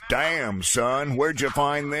Damn, son, where'd you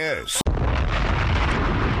find this?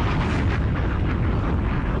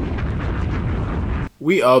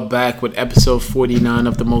 We are back with episode 49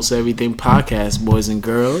 of the Most Everything Podcast, boys and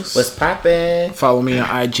girls. What's poppin'? Follow me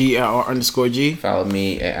on IG at R_G. Follow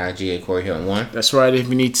me at IG at Corey Hilton 1. That's right. If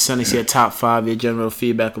you need to send us your top 5, your general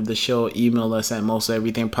feedback of the show, email us at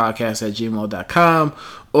mosteverythingpodcast@gmail.com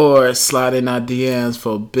or slide in our DMs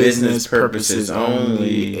for business purposes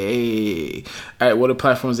only. Hey. All right, what are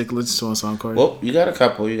platforms they can listen to us on, Corey? Well, you got a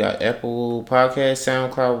couple. You got Apple Podcasts,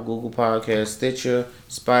 SoundCloud, Google Podcasts, Stitcher,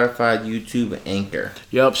 Spotify, YouTube, and Anchor.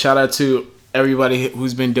 Yup, shout out to everybody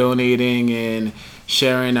who's been donating and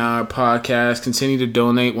sharing our podcast. Continue to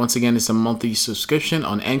donate. Once again, it's a monthly subscription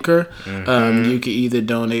on Anchor. You can either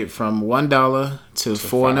donate from $1 to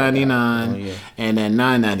 $4.99 and then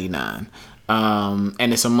 $9.99.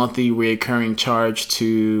 And it's a monthly recurring charge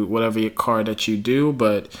to whatever your card that you do.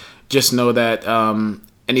 But just know that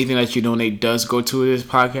anything that you donate does go to this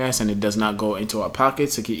podcast, and it does not go into our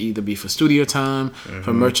pockets. It could either be for studio time,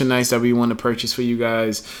 for merchandise that we want to purchase for you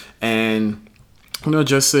guys, and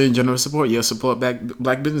just in general support. You'll support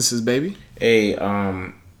black businesses, baby. Hey,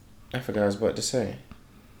 I forgot what I was about to say.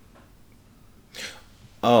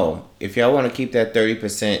 Oh, if y'all want to keep that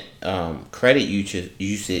 30% credit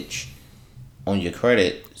usage on your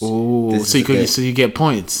credit, so you get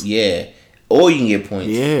points. Yeah. Or you can get points.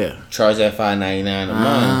 Yeah. Charge that $5.99 a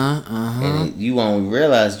month. And you won't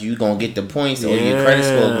realize you going to get the points or your credit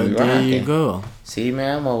score going to be rocking. There you go. See,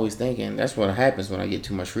 man, I'm always thinking. That's what happens when I get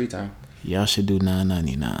too much free time. Y'all should do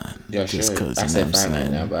 $9.99. Y'all just should. I said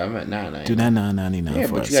 $5.99, but I'm at $9.99. Do that $9.99 yeah,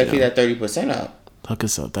 for but us. You got to keep that 30% up. Hook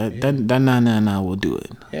us up. That $9.99 will do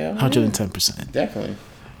it. Yeah. 110%. Definitely.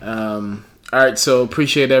 All right, so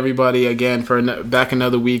appreciate everybody again for back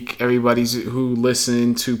another week. Everybody who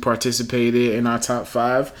listened to participated in our top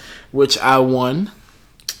 5, which I won.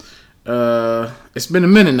 It's been a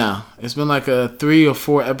minute now. It's been like a 3 or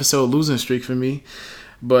 4 episode losing streak for me.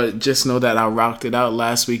 But just know that I rocked it out.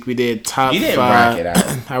 Last week we did top 5. You didn't rock it out.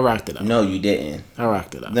 I rocked it out. No, you didn't. I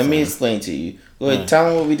rocked it out. Let me explain to you. Go ahead, tell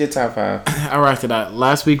them what we did top 5. I rocked it out.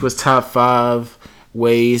 Last week was top 5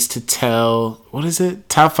 ways to tell, what is it?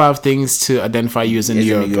 Top 5 things to identify you as a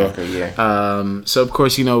New Yorker. Yeah. So of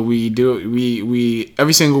course, we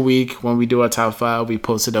every single week when we do our top 5, we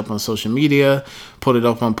post it up on social media, put it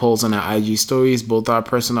up on polls on our IG stories, both our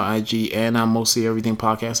personal IG and our Mostly Everything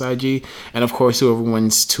Podcast IG. And of course, whoever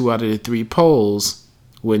wins 2 out of the 3 polls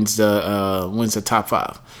wins the top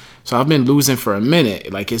 5. So I've been losing for a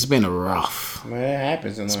minute. Like, it's been rough. Man, it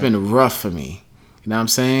happens. It's been rough for me. You know what I'm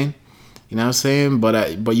saying?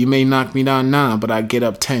 But you may knock me down 9, but I get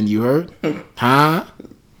up 10. You heard? Huh?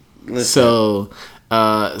 Listen. So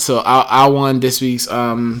I won this week's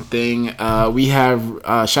thing. We have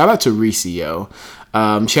shout out to Reese, yo.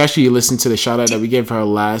 She actually listened to the shout out that we gave her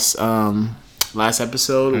last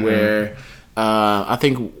episode where I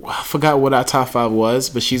forgot what our top 5 was,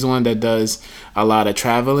 but she's the one that does a lot of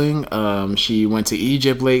traveling. She went to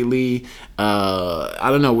Egypt lately. I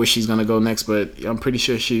don't know where she's gonna go next, but I'm pretty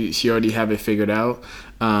sure she already have it figured out.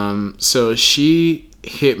 So she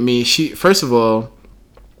hit me. First of all,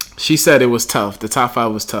 she said it was tough. The top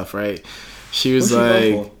 5 was tough, right? She was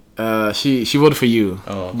she voted for you,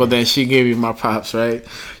 okay. But then she gave me my props, right?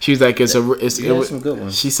 She was like, it was some good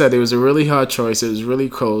ones. She said it was a really hard choice. It was really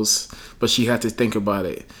close, but she had to think about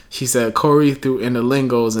it. She said Corey threw in the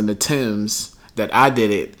lingos and the Tims that I did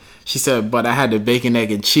it. She said, but I had the bacon,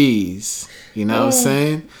 egg, and cheese. You know what I'm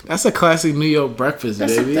saying? That's a classic New York breakfast,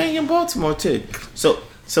 That's baby. That's a thing in Baltimore too.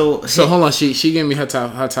 So hold on. She gave me her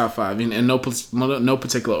top 5 in no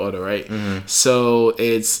particular order, right? Mm-hmm. So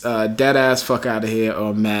it's Dead Ass Fuck Out of Here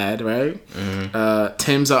or Mad, right? Mm-hmm.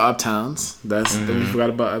 Tim's are Uptowns. We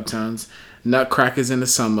forgot about Uptowns. Nutcrackers in the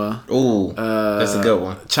Summer. Ooh, that's a good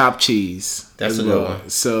one. Chopped Cheese. That's a good one.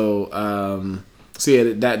 So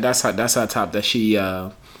yeah, that's our top that she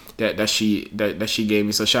that she gave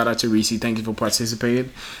me. So shout out to Reese. Thank you for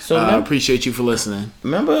participating. So I appreciate you for listening.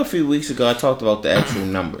 Remember a few weeks ago I talked about the actual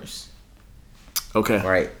numbers. Okay.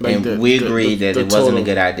 Right. Like and we agreed that it wasn't a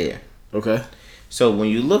good idea. Okay. So when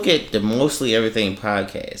you look at the Mostly Everything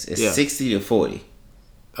podcast, it's 60 to 40.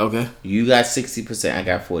 Okay. You got 60%, I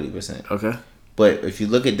got 40%. Okay. But if you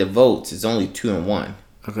look at the votes, it's only 2 and 1.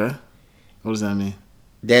 Okay. What does that mean?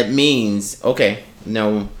 That means,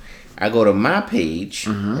 now I go to my page,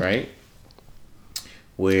 right?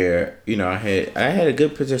 Where, I had a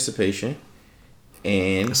good participation.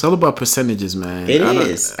 And it's all about percentages, man.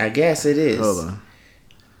 I guess it is. Hold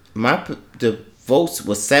on. The votes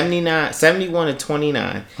was 71 to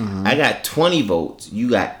 29. I got 20 votes. You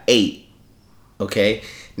got 8. Okay?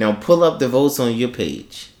 Now pull up the votes on your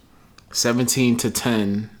page.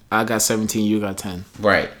 17-10. I got 17. You got 10.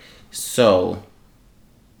 Right. So,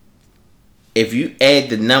 if you add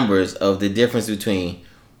the numbers of the difference between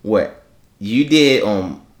what you did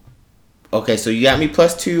on, okay, so you got me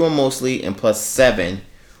 +2 on mostly and +7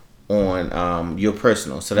 on your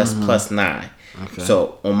personal, so that's +9. Okay.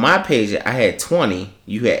 So on my page, I had 20.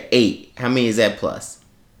 You had 8. How many is that plus?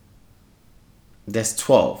 That's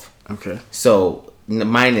 12. Okay. So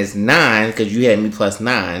minus 9 because you had me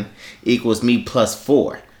 +9 equals me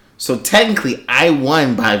 +4. So technically, I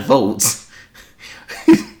won by votes.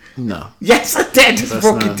 No. Yes, I did. Just That's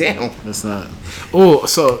broke not, it down. That's not. Oh,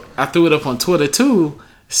 so I threw it up on Twitter too.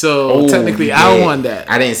 So technically, you I did. won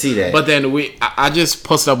that. I didn't see that. But then I just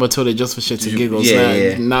posted up on Twitter just for shits and giggles.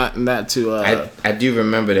 Yeah, not, yeah. Not to. I do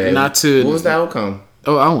remember that. Not to. What was the outcome?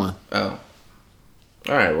 Oh, I won. Oh.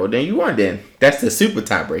 All right. Well, then you won. Then that's the super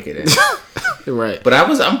tiebreaker. Then. Right. But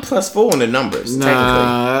I'm +4 on the numbers.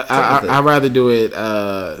 Nah, technically. I'd rather do it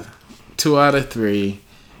 2 out of 3.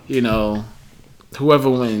 You know, whoever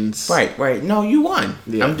wins. Right. No, you won.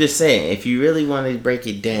 Yeah. I'm just saying, if you really want to break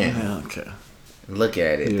it down, Yeah, okay. look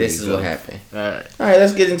at it. Here This we is go. what happened. All right. All right,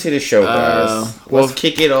 let's get into the show, guys. well, Let's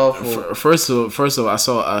kick it off. First of all, I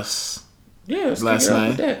saw Us. Yeah, let's last kick it off night.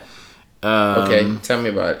 with that. Okay, tell me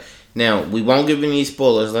about it. Now, we won't give any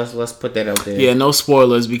spoilers. Let's put that out there. Yeah, no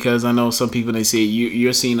spoilers because I know some people they see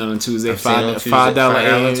you're seeing it on Tuesday, I've seen it on Tuesday, $5 $5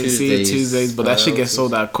 AMC Tuesdays, but that shit $5 gets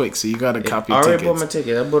sold out quick, so you gotta copy I already bought tickets. my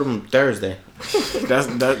ticket. I bought them Thursday.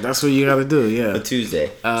 That's what you gotta do, yeah. For Tuesday.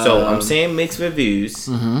 So I'm seeing mixed reviews.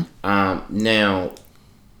 Now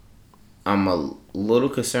I'm a little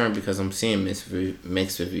concerned because I'm seeing mixed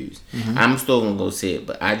reviews. I'm still gonna go see it,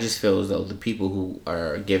 but I just feel as though the people who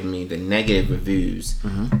are giving me the negative reviews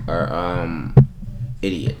are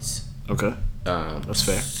idiots. Okay, that's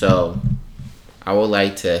fair. So I would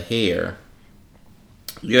like to hear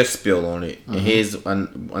your spill on it. And here's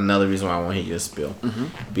another reason why I want to hear your spill.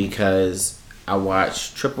 Because I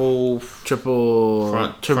watched Triple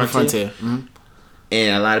Frontier.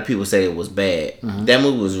 and a lot of people say it was bad. That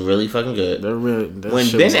movie was really fucking good. When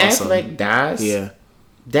Ben Affleck dies, yeah,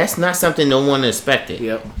 that's not something no one expected.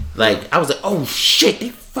 Yep. Like, I was like, oh shit, they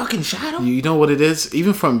fucking shot him? You know what it is?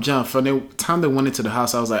 Even from jump, from the time they went into the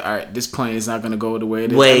house, I was like, all right, this plane is not going to go the way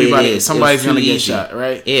it is. Somebody's going to get shot,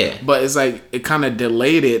 right? Yeah. But it's like, it kind of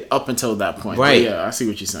delayed it up until that point. Right. But yeah, I see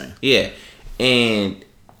what you're saying. Yeah. And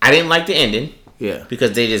I didn't like the ending. Yeah.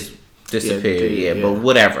 Because they just disappeared. Yeah, but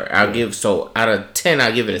whatever. Out of 10,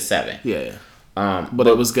 I'll give it a 7. Yeah. But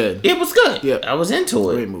it was good. It was good. Yeah. I was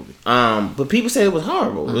into it. Great movie. But people said it was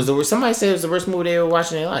horrible. Somebody said it was the worst movie they ever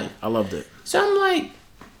watched in their life. I loved it. So I'm like,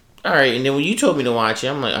 all right. And then when you told me to watch it,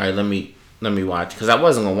 I'm like, all right, let me watch it because I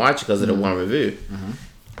wasn't gonna watch it because of the one review.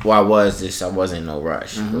 Well, I wasn't in no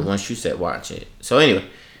rush. But once you said watch it, so anyway,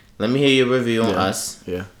 let me hear your review on Us.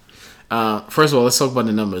 Yeah. First of all, let's talk about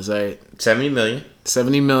the numbers. Right, 70 million.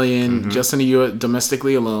 70 million just in the U.S.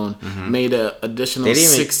 domestically alone. Made an additional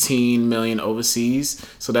 16 million overseas,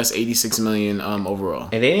 so that's 86 million overall.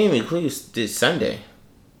 And they didn't even include this Sunday.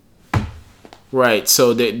 Right,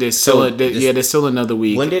 so there's still another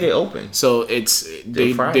week. When did it open? So they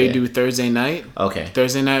do Thursday night. Okay.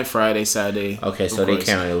 Thursday night, Friday, Saturday. Okay, so they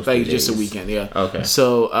count those like 2 just a days. weekend, yeah. Okay.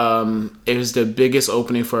 So it was the biggest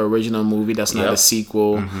opening for an original movie that's not a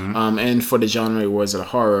sequel, and for the genre awards of the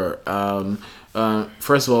horror.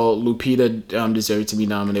 First of all, Lupita deserved to be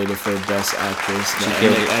nominated for Best Actress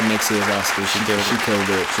at next year's Oscars. She killed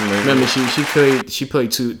it. Remember, she played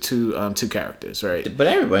two characters, right? But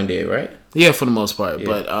everyone did, right? Yeah, for the most part.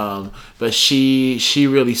 Yeah. But she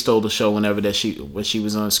really stole the show when she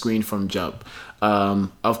was on screen from jump.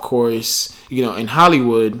 Of course, in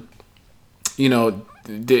Hollywood,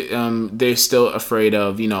 they're still afraid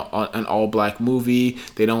of an all black movie.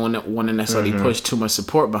 They don't want to necessarily push too much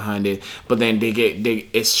support behind it. But then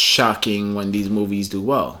it's shocking when these movies do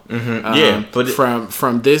well. But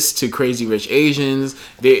from this to Crazy Rich Asians,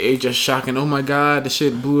 it's just shocking. Oh my God, the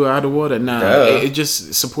shit blew out of the water. Nah, it's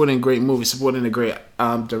just supporting great movies, supporting a great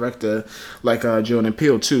director like Jordan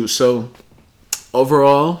Peele too. So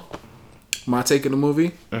overall, my take of the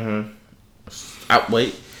movie.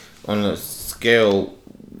 Wait, on a scale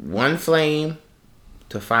 1 flame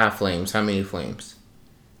to 5 flames, how many flames?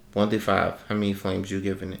 1 through 5, how many flames you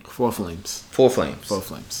giving it? 4 flames. 4 flames. 4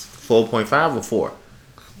 flames. 4.5 or 4?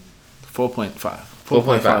 4.5.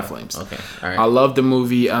 4.5 flames. Okay, all right. I love the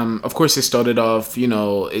movie. Of course, it started off,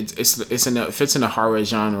 it fits in a horror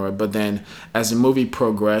genre, but then as the movie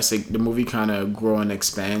progressed, the movie kind of grows and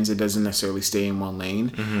expands. It doesn't necessarily stay in one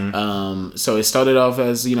lane. So it started off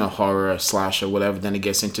as horror, slasher, whatever. Then it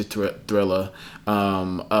gets into thriller.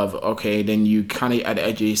 Then you kind of at the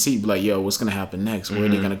edge of your seat, be like, yo, what's gonna happen next? Where are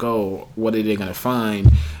they gonna go? What are they gonna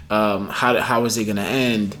find? How is it gonna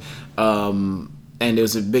end? And there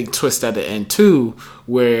was a big twist at the end too,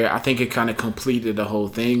 where I think it kind of completed the whole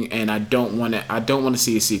thing. And I don't want to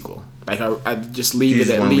see a sequel. Like I just leave it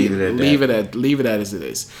as it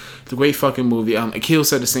is. It's a great fucking movie. Akil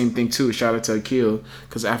said the same thing too. Shout out to Akil,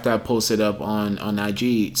 because after I posted up on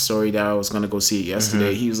IG story that I was gonna go see it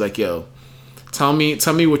yesterday, he was like, yo, Tell me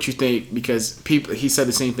what you think, because he said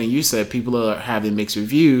the same thing you said. People are having mixed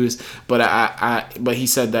reviews, but but he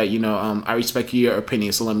said that I respect your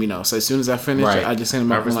opinion, so let me know. So as soon as I finish, I just sent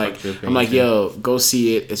him up. I'm like, yo, go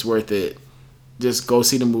see it. It's worth it. Just go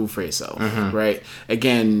see the movie for yourself, right?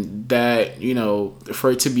 Again, that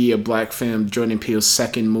for it to be a black film, Jordan Peele's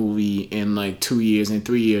second movie in like 2 years and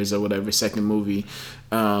 3 years or whatever, second movie,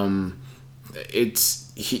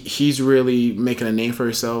 he's really making a name for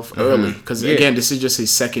himself early, because again, this is just his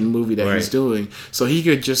second movie that he's doing, so he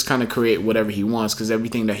could just kind of create whatever he wants, because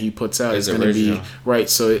everything that he puts out is going to be right.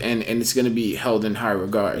 So and it's going to be held in high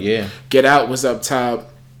regard. Get Out was up top.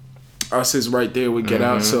 Us is right there with Get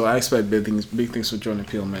Out. So I expect big things for Jordan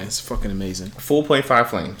Peele, man. It's fucking amazing. 4.5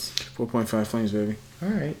 flames. 4.5 flames, baby. All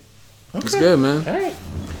right. Okay. It's good, man. All right.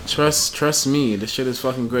 Trust me. This shit is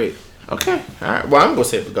fucking great. Okay. All right. Well, I'm gonna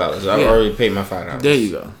say it regardless. I've already paid my $5. There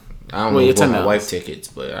you go. I don't know about my wife tickets,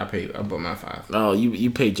 but I bought my $5. Oh,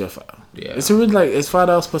 you paid your $5. Yeah. It's really like it's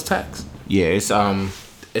 $5 plus tax. Yeah, it's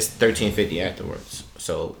 $13.50 afterwards.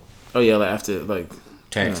 So. Oh yeah, like after like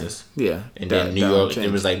taxes. Yeah. And then New York,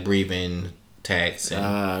 it was like breathing tax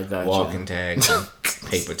and walking tax and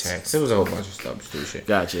paper tax. It was a whole bunch of stuff. Shit.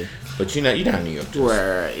 Gotcha. But you're not New York.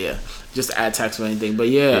 Right. Yeah. Just add tax or anything. But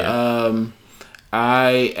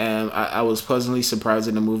I was pleasantly surprised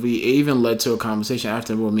in the movie. It even led to a conversation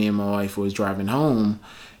after me and my wife was driving home.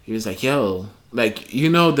 He was like, yo, like,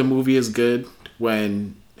 the movie is good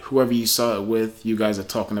when whoever you saw it with, you guys are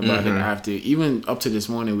talking about it after. Even up to this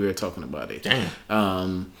morning, we were talking about it.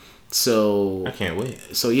 Damn. So I can't wait.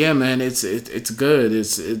 So yeah, man, it's good.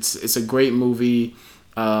 It's a great movie.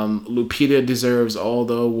 Lupita deserves all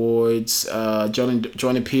the awards.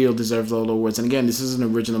 Jordan Peele deserves all the awards. And again, this is an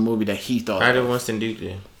original movie that he thought. How did Winston Duke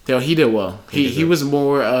do? He did well. He was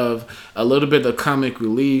more of a little bit of comic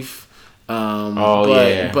relief.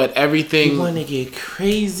 But everything. You want to get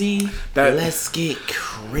crazy? Let's get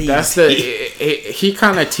crazy. That's he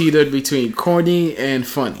kind of teetered between corny and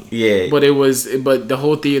funny. Yeah. But the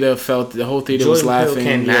whole theater was laughing. Jordan Peele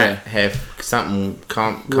cannot have something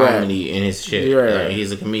comedy in his shit. Right.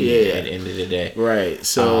 He's a comedian at the end of the day. Right.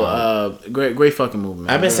 So great fucking movie, man.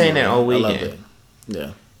 I've been saying that all weekend. I love it.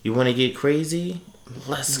 Yeah. You want to get crazy?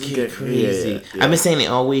 Let's get crazy. Yeah. I've been saying it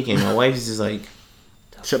all weekend. My wife's just like,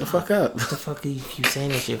 shut the fuck up. What the fuck are you keep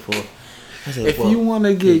saying that shit for? I said, if you want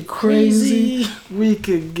to get crazy, we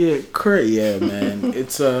could get crazy. Yeah, man.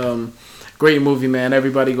 It's great movie, man.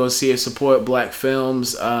 Everybody go see it. Support black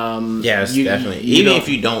films. Yes, definitely. Even if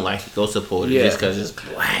you don't like it, go support it just because it's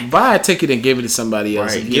black. Buy a ticket and give it to somebody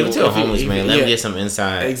else. Right. Give it to a homeless man. Let them get some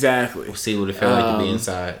insight. Exactly. We'll see what it feels like to be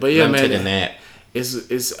inside. But yeah, let man. Take a nap.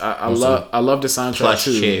 I love the soundtrack plush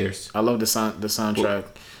too. Chairs. I love the soundtrack.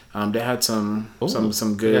 They had some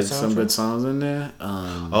good songs in there.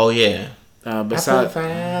 Besides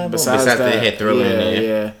that, they had Thriller in there.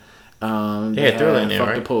 Yeah. They had Thriller in there, Fuck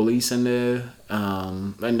right? the Police in there.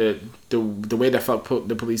 And the way that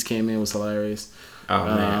the Police came in was hilarious. Oh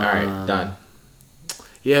man! All right, done.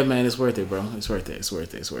 Yeah, man, it's worth it, bro. It's worth it.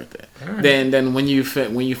 Right. Then when you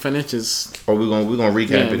finish, just we're gonna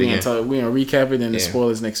recap it again. We're gonna recap it and the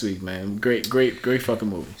spoilers next week, man. Great fucking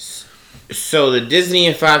movie. So the Disney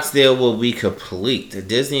and Fox deal will be complete. The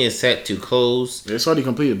Disney is set to close. It's already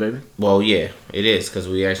completed, baby. Well, yeah, it is because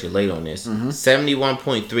we actually late on this.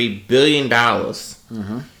 $71.3 billion.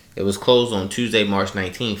 It was closed on Tuesday, March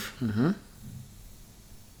 19th.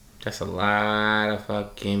 That's a lot of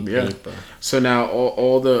fucking paper. So now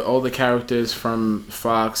all the characters from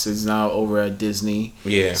Fox is now over at Disney.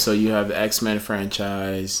 Yeah. So you have the X-Men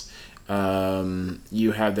franchise.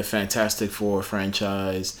 You have the Fantastic Four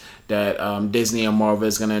franchise that Disney and Marvel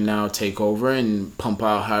is gonna now take over and pump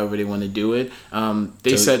out however they want to do it.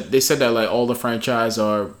 They said that like all the franchise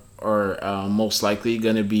are most likely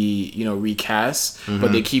gonna be recast,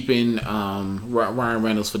 but they're keeping Ryan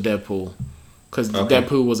Reynolds for Deadpool. because Okay.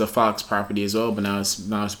 Deadpool was a Fox property as well, but now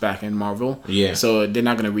it's back in Marvel. Yeah. So they're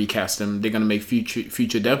not gonna recast him. They're gonna make future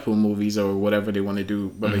Deadpool movies or whatever they want to do,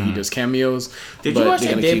 whether he does cameos. Did but you watch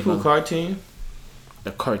they're that gonna keep Deadpool him. cartoon?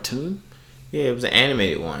 The cartoon? Yeah, it was an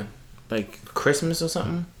animated one. Like, Christmas or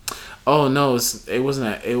something? oh no, it wasn't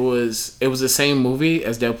that. It was the same movie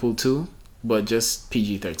as Deadpool 2, but just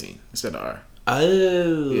PG-13 instead of R.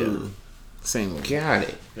 Oh. Yeah. Same movie. Got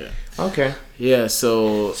it. Yeah. Okay. Yeah,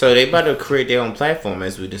 so So they about to create their own platform,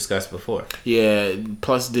 as we discussed before. yeah,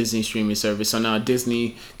 plus Disney streaming service. So now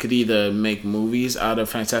Disney could either make movies out of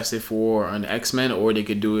Fantastic Four and X-Men, or they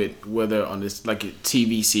could do it whether on this like a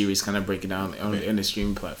TV series, kind of break it down in the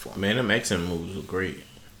streaming platform. Man, them X-Men movies were great.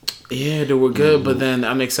 Yeah, they were good, but then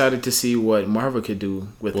I'm excited to see what Marvel could do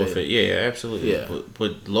with it. Yeah, absolutely. Yeah.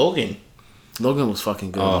 But Logan, Logan was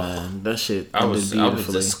fucking good, Oh. man. That shit I ended was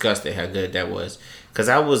beautifully. disgusted how good that was. Because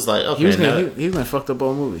I was like, okay, He was another- gonna fucked up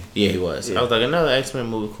all movie. yeah, he was. Yeah. I was like, another X-Men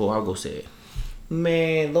movie, cool, I'll go see it.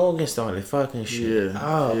 Man, Logan started fucking shit. Yeah.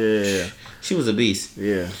 Oh, Yeah. she was a beast.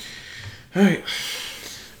 Yeah. All right.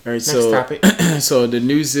 All right, Next so topic. so the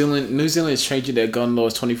New Zealand is changing their gun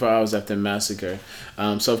laws 24 hours after the massacre.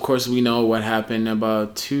 So of course we know what happened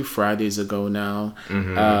about 2 Fridays ago now,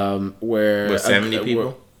 where With 70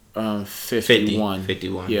 people? 51.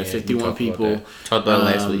 51. Yeah, we 51 talked about people. that. Talked about it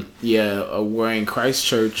last week. Yeah, were in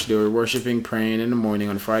Christchurch. They were worshiping, praying in the morning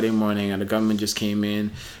on Friday morning, and the government just came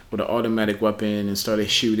in with an automatic weapon and started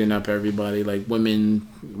shooting up everybody, like women,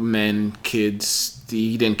 men, kids.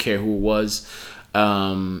 He didn't care who it was.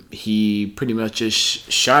 He pretty much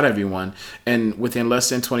just shot everyone, and within less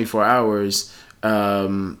than 24 hours,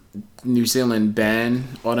 New Zealand banned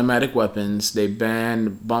automatic weapons. They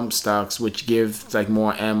banned bump stocks, which give like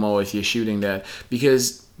more ammo if you're shooting that.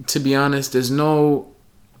 Because to be honest, there's no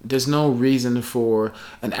reason for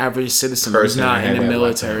an average citizen who's Person to not in have the that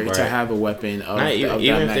military weapon, to right. have a weapon of, Not of even that if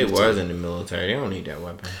they magnitude. was in the military, they don't need that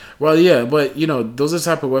weapon. Well, yeah, but you know those are the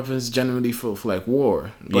type of weapons generally for like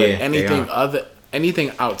war. But Yeah, they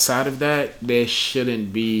anything outside of that, there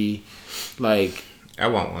shouldn't be like I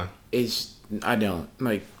want one. I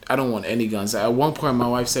don't want any guns. At one point, my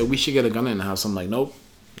wife said we should get a gun in the house. I'm like, nope,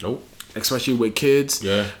 Nope. especially with kids.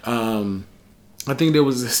 Yeah. I think there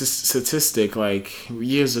was a statistic like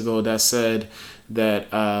years ago that said that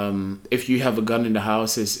if you have a gun in the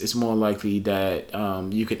house, it's more likely that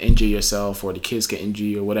you could injure yourself or the kids can injure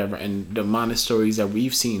you or whatever. And the amount of stories that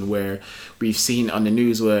we've seen on the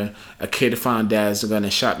news where a kid found dad's gun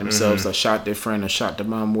and shot themselves or shot their friend or shot their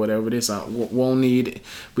mom, whatever it is.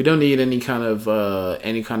 We don't need any kind of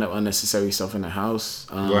unnecessary stuff in the house.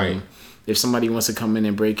 Right. If somebody wants to come in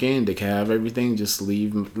and break in, they can have everything. Just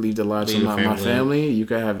leave the lives of Leave the my family. family. You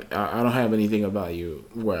can have. I don't have anything of value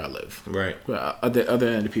where I live. Right. Other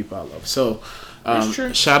than the people I love. So, That's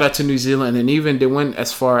true. shout out to New Zealand, and even they went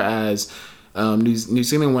as far as New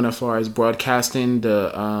Zealand went as far as broadcasting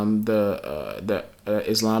the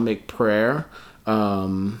Islamic prayer.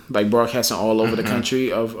 Like broadcasting all over the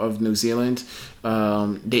country of New Zealand.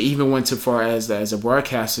 They even went so far as a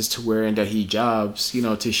broadcasters to wearing their hijabs,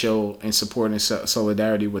 to show and support and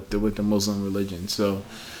solidarity with the Muslim religion. So,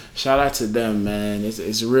 shout out to them, man.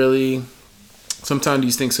 It's really sometimes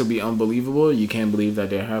these things will be unbelievable. You can't believe that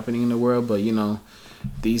they're happening in the world, but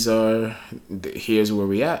here's where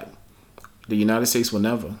we at. The United States will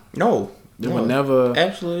never. No. They will never.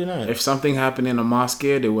 Absolutely not. If something happened in a mosque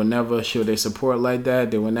here, they will never show their support like that.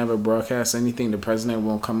 They will never broadcast anything. The president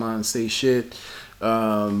won't come on and say shit.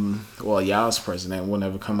 Y'all's president will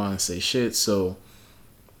never come on and say shit. So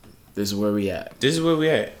this is where we at. This is where we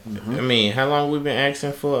at. I mean, how long we been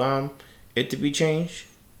asking for it to be changed?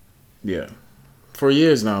 Yeah, for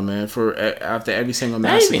years now, man. After every single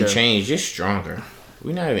Not massacre. even change, just stronger.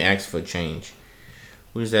 We're not even asking for change.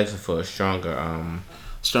 We're just asking for a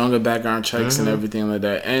stronger background checks and everything like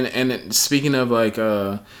that. And speaking of like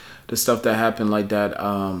the stuff that happened like that,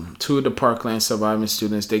 2 of the Parkland surviving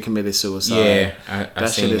students, they committed suicide. Yeah, I that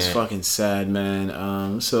seen shit is that. fucking sad,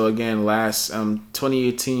 man. So again, last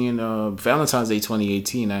 2018, Valentine's Day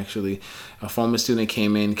 2018, actually, a former student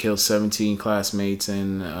came in, killed 17 classmates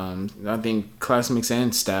and I think classmates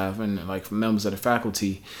and staff and like members of the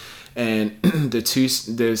faculty. And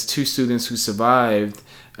there's 2 students who survived.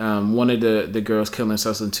 One of the girls killed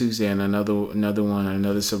themselves on Tuesday, and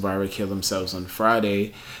another survivor killed themselves on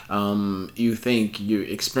Friday. You think you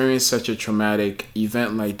experience such a traumatic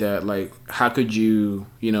event like that? Like, how could you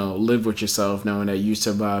live with yourself knowing that you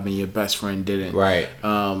survived and your best friend didn't? Right.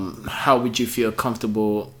 How would you feel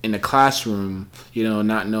comfortable in the classroom?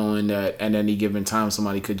 Not knowing that at any given time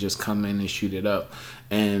somebody could just come in and shoot it up.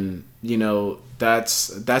 And you know,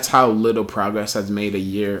 that's how little progress has made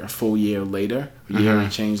a full year later, a year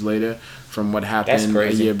and change later from what happened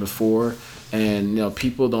a year before, and you know,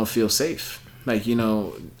 people don't feel safe. Like, you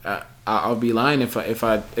know, I'll be lying if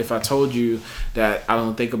I told you that I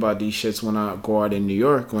don't think about these shits when I go out in New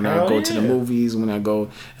York, when I go to the movies, when I go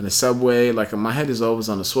in the subway. Like, my head is always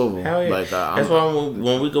on the swivel. Hell yeah. Like, that's why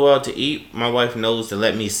when we go out to eat, my wife knows to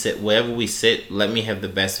let me sit wherever we sit. Let me have the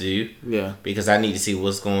best view. Yeah. Because I need to see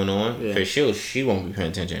what's going on. Yeah. Because she won't be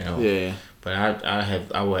paying attention at all. Yeah. But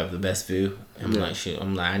I will have the best view. I'm like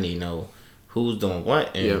I need to know who's doing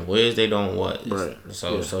what and where's they doing what. Right.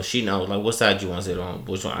 So she knows, like, what side you want to sit on,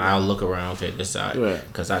 which one. I'll look around, pick this side,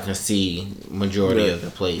 because I can see majority of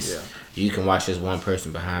the place. Yeah. You can watch this one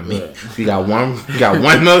person behind me. Right. You got one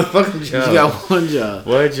motherfucking job. You got one job.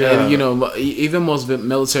 What job? And, you know, even most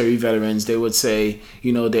military veterans, they would say,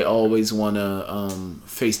 you know, they always want to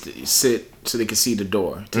sit so they can see the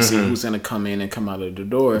door to see who's going to come in and come out of the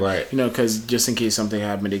door. Right. You know, because just in case something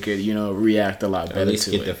happened, they could, you know, react a lot better to it. At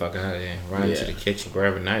least get the fuck out of there. Run into the kitchen,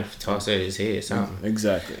 grab a knife, toss it at his head, something.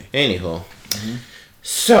 Exactly. Anyhow.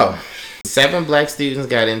 So, 7 black students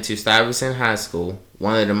got into Stuyvesant High School,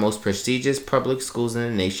 one of the most prestigious public schools in the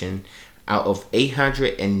nation, out of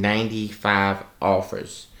 895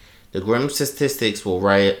 offers. The grim statistics will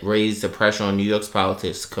raise the pressure on New York's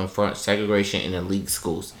politics to confront segregation in elite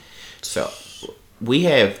schools. So, we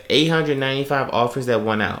have 895 offers that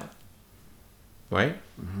went out, right?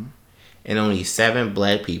 Mm-hmm. And only 7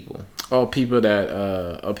 black people. People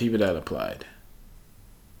that applied.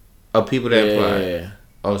 Oh, people that applied. Yeah.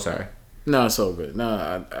 Oh, sorry. No, it's all good.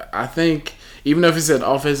 No, I think even if it said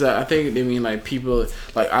office, I think they mean like people,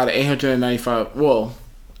 like out of 895. Well,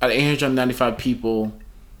 out of 895 people.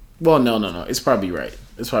 Well, no. It's probably right.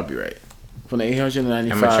 From the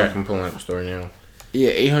 895. I'm gonna check and pulling up the story now.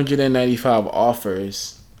 Yeah, 895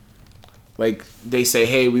 offers. Like, they say,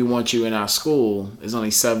 hey, we want you in our school. There's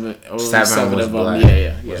only 7 of them. Black.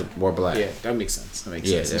 Yeah. Were black. Yeah, that makes sense. That makes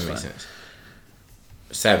sense.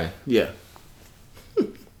 7. Yeah.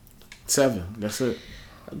 7. That's it.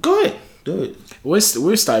 Good. Do it.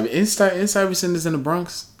 Where's Stuyvesant? In Stuyvesant is in the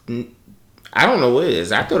Bronx? I don't know what it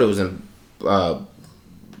is. I thought it was in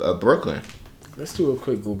Brooklyn. Let's do a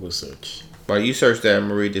quick Google search. While you search that, I'm going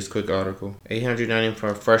to read this quick article.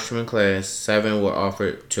 894 freshman class, 7 were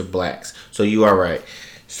offered to blacks. So you are right.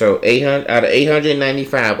 So out of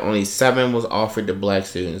 895, only 7 was offered to black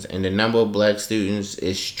students. And the number of black students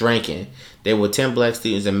is shrinking. There were 10 black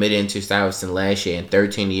students admitted into Stuyvesant last year and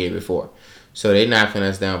 13 the year before. So they're knocking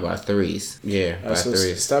us down by 3s. Yeah, by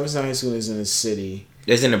 3s. Stuyvesant High School is in the city.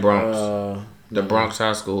 It's in the Bronx. The Bronx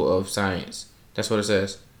High School of Science. That's what it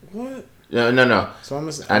says. What? No. So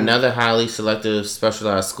another highly selective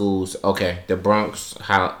specialized schools. Okay, the Bronx.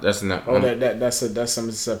 That's not. Oh, that's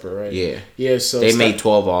something separate, right? Yeah. Yeah. So they made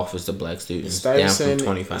 12 offers to black students, down from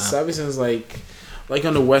 25. Stuyvesant's like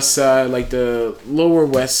on the west side, like the lower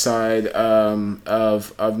west side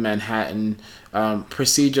of Manhattan.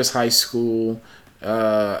 Prestigious high school.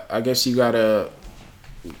 I guess you gotta.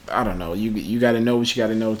 I don't know. You gotta know what you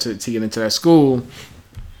gotta know to get into that school,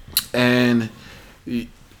 and.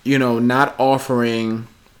 You know, not offering.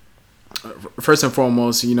 First and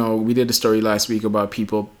foremost, you know, we did a story last week about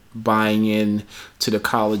people buying in to the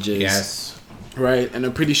colleges. Yes. Right, and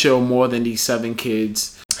I'm pretty sure more than these 7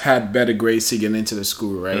 kids had better grades to get into the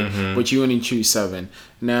school, right? Mm-hmm. But you only choose 7.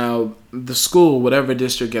 Now, the school, whatever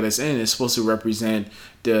district it is in, is supposed to represent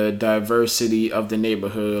the diversity of the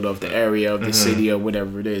neighborhood, of the area, of the city, or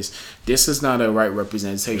whatever it is. This is not a right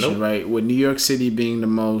representation, right? With New York City being the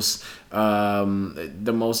most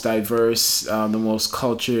diverse, the most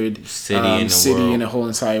cultured city in the whole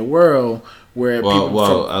entire world, where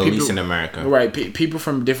at least in America, right? People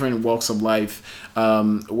from different walks of life,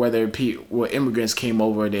 whether immigrants came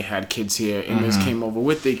over, they had kids here. Immigrants came over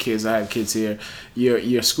with their kids. I had kids here.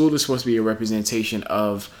 Your school is supposed to be a representation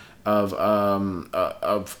of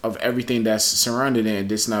everything that's surrounded in it.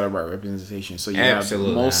 This is not a right representation. So you have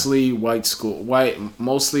mostly white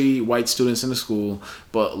students in the school,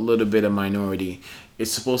 but a little bit of minority.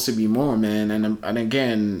 It's supposed to be more, man. And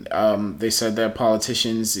again, they said that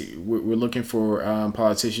politicians, we're looking for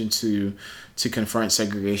politicians to confront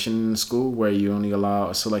segregation in school, where you only allow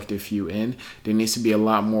a selective few in. There needs to be a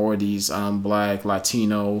lot more of these black,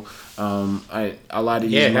 Latino, a lot of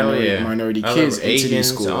these minority kids into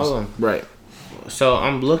these schools. Right. So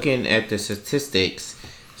I'm looking at the statistics.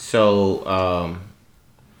 So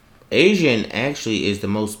Asian actually is the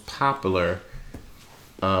most popular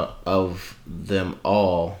of them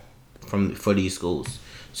all for these schools.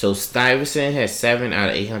 So Stuyvesant has 7 out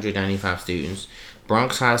of 895 students.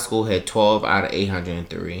 Bronx High School had 12 out of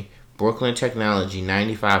 803. Brooklyn Technology,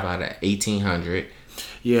 95 out of 1,800.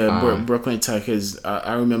 Yeah, Brooklyn Tech is.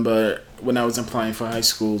 I remember when I was applying for high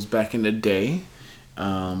schools back in the day.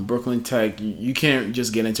 Brooklyn Tech, you can't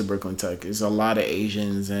just get into Brooklyn Tech. There's a lot of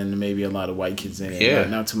Asians and maybe a lot of white kids in it. Yeah.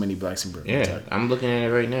 Not too many blacks in Brooklyn Tech. I'm looking at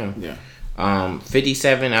it right now. Yeah.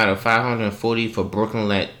 57 out of 540 for Brooklyn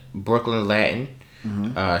Latin.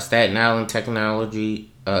 Mm-hmm. Staten Island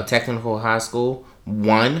Technical High School,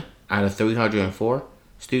 1 out of 304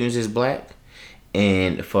 students is black.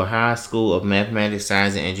 And for High School of Mathematics,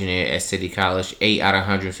 Science, and Engineering at City College, 8 out of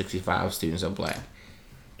 165 students are black.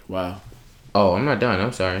 Wow. Oh, I'm not done.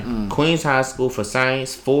 I'm sorry. Queens High School for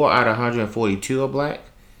Science, 4 out of 142 are black.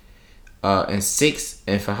 And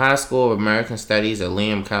for High School of American Studies at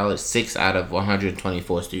Liam College, 6 out of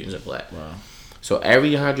 124 students are black. Wow. So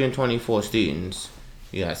every 124 students,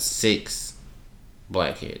 you got 6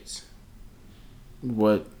 black kids.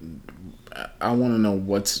 What? I want to know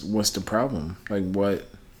what's the problem? Like what?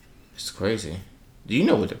 It's crazy. Do you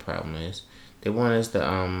know what the problem is? They want us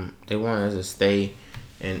to stay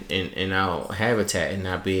in our habitat and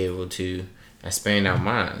not be able to expand our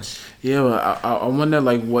minds. Yeah, but I wonder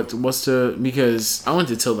like what's the, because I went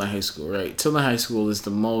to Tilden High School, right? Tilden High School is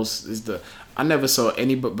I never saw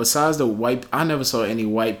any, but besides I never saw any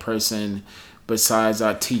white person besides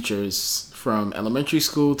our teachers from elementary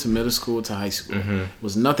school to middle school to high school. Mm-hmm. It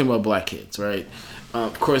was nothing but black kids, right?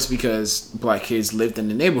 Of course, because black kids lived in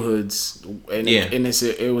the neighborhoods, and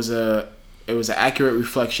it was an accurate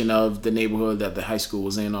reflection of the neighborhood that the high school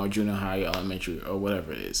was in, or junior high, elementary, or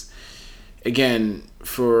whatever it is. Again,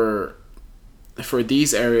 for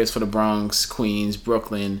these areas, for the Bronx, Queens,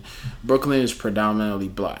 Brooklyn is predominantly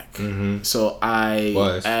black. Mm-hmm. So I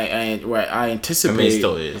anticipate. I mean, it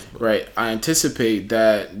still is. Right, I anticipate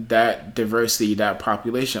that diversity, that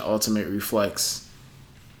population, ultimately reflects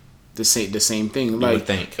the same thing. Like, would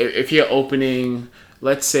think. If you're opening,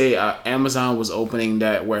 let's say Amazon was opening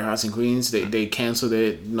that warehouse in Queens, they canceled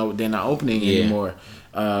it. No, they're not opening anymore.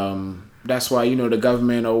 That's why, the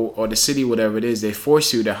government or the city, whatever it is, they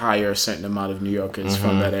force you to hire a certain amount of New Yorkers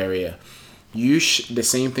from that area. The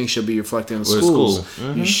same thing should be reflected in schools.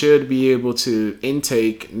 Mm-hmm. You should be able to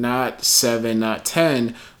intake not 7, not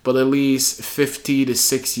 10, but at least 50 to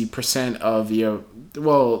 60% of your,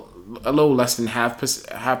 well, a little less than half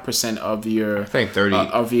percent of your, I think 30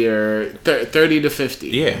 of your 30 to 50.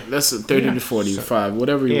 Yeah, that's 30 to 45,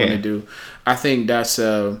 whatever you want to do. I think that's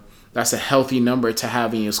a healthy number to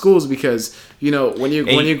have in your schools, because when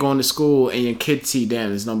you're going to school and your kids see, damn,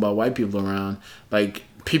 there's nothing but white people around. Like,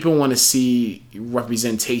 people want to see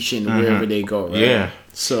representation wherever they go, right? Yeah.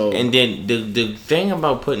 So, and then the thing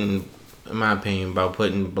about putting, in my opinion, about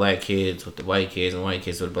putting black kids with the white kids and white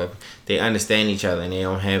kids with the black, they understand each other and they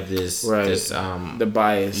don't have this the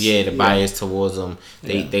bias. Yeah, the bias towards them.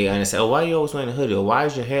 They understand. Oh, why you always wearing a hoodie? Or why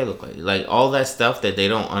does your hair look like all that stuff that they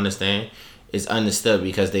don't understand is understood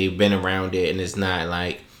because they've been around it, and it's not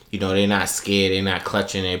like, they're not scared, they're not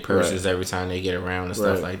clutching their purses every time they get around and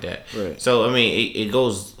stuff like that. Right. So, I mean, it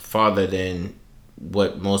goes farther than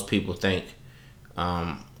what most people think.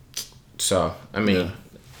 So, I mean,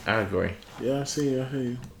 I agree. Yeah, I see you. I hear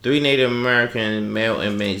you. 3 Native American male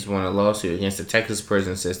inmates won a lawsuit against the Texas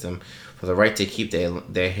prison system for the right to keep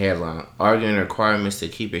their hair long, arguing requirements to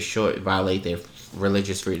keep it short violate their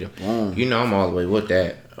religious freedom. I'm all the way with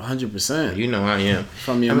that. 100%. I am.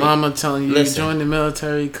 From your mama telling you, listen, join the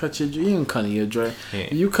military, cut your dreads. You ain't cutting your dreads.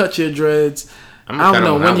 Yeah. You cut your dreads. I don't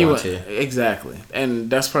know when you want to. Exactly. And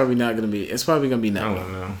that's probably not going to be, it's probably going to be now. I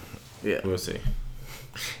don't know. Yeah. We'll see.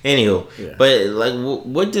 Anywho, but like,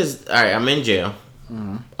 what does, alright, I'm in jail.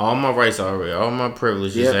 Mm-hmm. All my rights are already, all my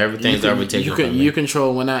privileges, everything's already taken from me. You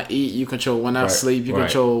control when I eat, you control when I sleep, you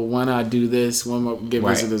control when I do this, when I get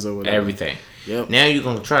visitors or whatever. Everything. Yep. Now you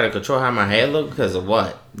gonna try to control how my hair look because of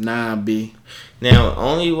what? Nah, B. Now,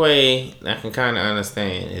 only way I can kind of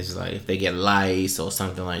understand is like if they get lice or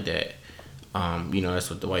something like that. That's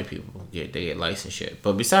what the white people get. They get lice and shit.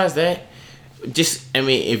 But besides that,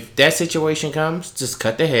 if that situation comes, just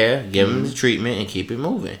cut the hair, give them the treatment, and keep it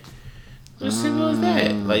moving. As simple as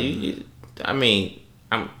that. Like,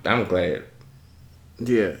 I'm glad.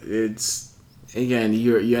 Yeah, it's. Again,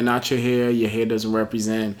 you're not your hair. Your hair doesn't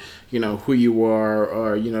represent, who you are,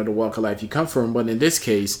 or the walk of life you come from. But in this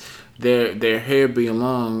case, their hair being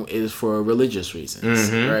long is for religious reasons,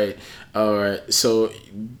 right? So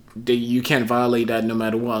you can't violate that no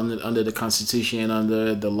matter what under the Constitution,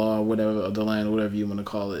 under the law, whatever, of the land, whatever you want to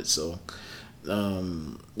call it. So,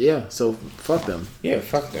 So fuck them. Yeah,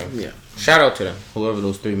 fuck them. Yeah. Shout out to them, whoever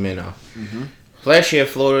those 3 men are. Last year,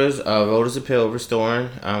 Florida's voters appeal restoring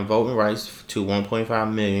voting rights to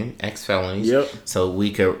 1.5 million ex-felonies. Yep. So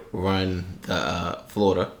we could run the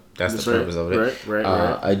Florida. That's the purpose of it. Right.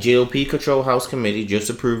 A GOP-controlled House committee just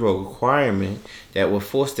approved a requirement that will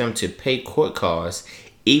force them to pay court costs,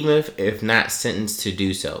 even if not sentenced to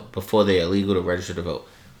do so, before they are legal to register to vote.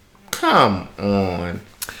 Come on.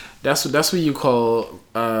 That's what you call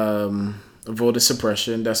voter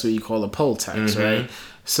suppression. That's what you call a poll tax, right?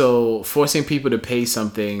 So forcing people to pay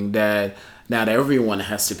something that not everyone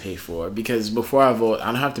has to pay for. Because before I vote, I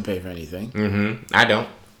don't have to pay for anything. I don't.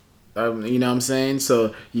 You know what I'm saying?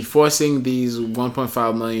 So you're forcing these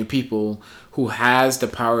 1.5 million people who has the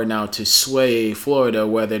power now to sway Florida,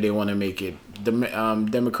 whether they want to make it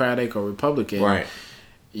Democratic or Republican. Right.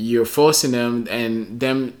 You're forcing them,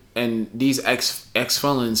 and these ex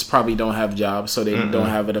felons probably don't have jobs, so they don't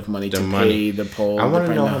have enough money to pay the poll. I want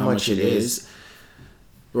to know how much it is.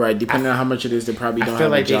 Right, depending on how much it is, they probably don't have a job. I feel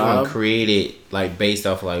like they're gonna create it like based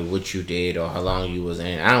off like what you did or how long you was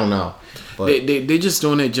in. I don't know, but they're just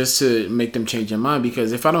doing it just to make them change their mind.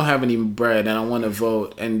 Because if I don't have any bread and I want to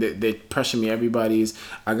vote, and they pressure me, I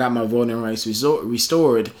got my voting rights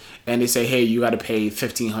restored, and they say, hey, you got to pay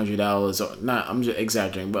 $1,500 or not. I'm just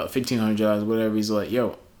exaggerating, but $1,500, whatever. He's like,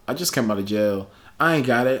 yo, I just came out of jail. I ain't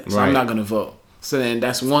got it, so I'm not gonna vote. So then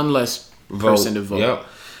that's one less person to vote.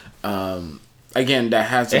 Yep. Again, that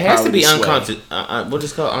has it has to be what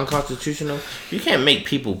is called unconstitutional. You can't make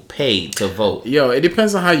people pay to vote. Yo, it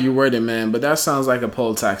depends on how you word it, man. But that sounds like a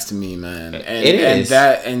poll tax to me, man. And it is.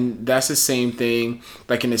 And that's the same thing.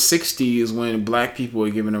 Like in the '60s, when black people were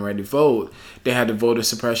given a right to vote, they had the voter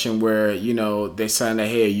suppression where they signed that,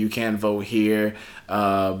 hey, you can't vote here.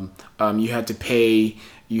 You had to pay.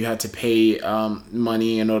 You had to pay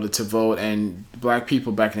money in order to vote, and black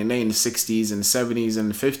people back in the day, in the '60s and the '70s and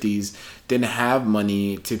the '50s, didn't have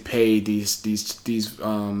money to pay these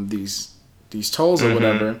tolls or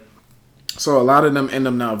whatever. So a lot of them end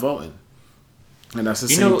up not voting, and that's the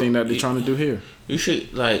same thing that they're trying to do here. You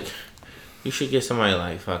should get somebody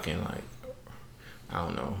like fucking like, I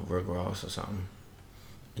don't know, Rick Ross or something,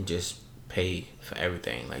 and just pay for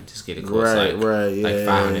everything. Like, just get a course like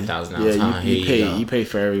 $500,000. Yeah, you pay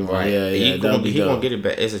for everyone. Right. Yeah, he gonna get it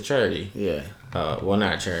back. It's a charity. Yeah. Well,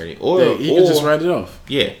 not a charity. Or he can just write it off.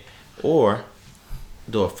 Yeah. Or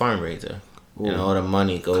do a fundraiser. Ooh. And all the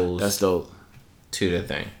money goes. That's dope. To the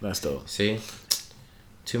thing. That's dope. See,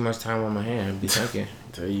 too much time on my hand. Be thinking.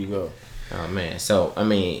 There you go. Oh man, so I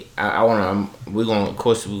mean, I wanna. We're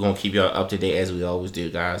gonna keep y'all up to date as we always do,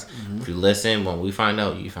 guys. If you listen, when we find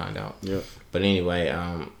out, you find out. Yep. But anyway,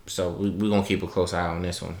 so we're gonna keep a close eye on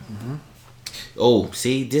this one. Oh,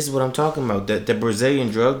 see, this is what I'm talking about. The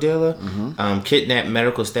Brazilian drug dealer kidnapped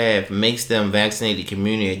medical staff, makes them vaccinate the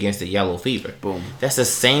community against the yellow fever. Boom. That's the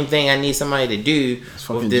same thing I need somebody to do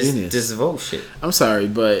with this vote shit. I'm sorry,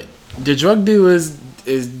 but the drug dealer is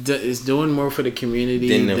doing more for the community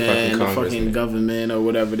than the fucking government or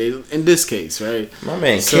whatever they. In this case, right? My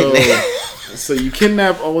man, so you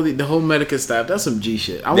kidnap all the whole medical staff. That's some G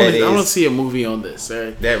shit. I want to see a movie on this,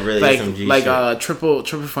 right? That really is some G shit. Like a triple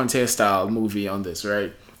frontier style movie on this,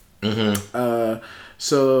 right?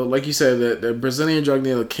 So like you said, the Brazilian drug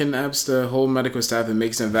dealer kidnaps the whole medical staff and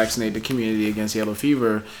makes them vaccinate the community against yellow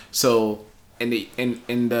fever. So in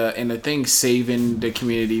the thing, saving the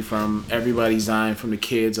community from everybody's dying, from the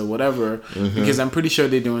kids or whatever, because I'm pretty sure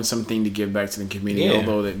they're doing something to give back to the community,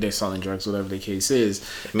 although they're selling drugs, whatever the case is.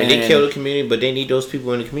 I mean, they kill the community, but they need those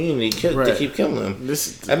people in the community to keep killing them.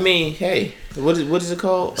 I mean, hey, what is it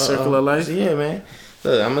called? Circle of life? Yeah, man.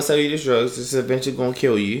 Look, I'm gonna sell you these drugs. This is eventually gonna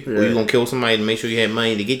kill you, or you're gonna kill somebody to make sure you have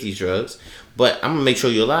money to get these drugs. But I'm gonna make sure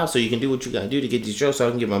you're alive so you can do what you gotta do to get these drugs, so I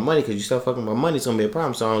can get my money. Because you start fucking my money, it's gonna be a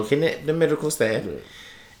problem. So I'm gonna connect the medical staff,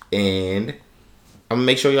 and I'm gonna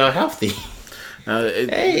make sure y'all healthy.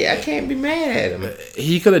 Hey, I can't be mad at him.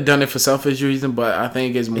 He could have done it for selfish reason, but I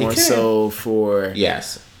think it's more so for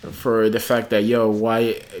for the fact that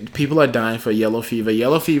why people are dying for yellow fever.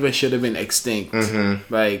 Yellow fever should have been extinct.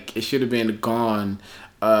 Like, it should have been gone.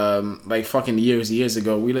 Like fucking years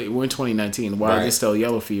ago. We're in 2019. Why is there still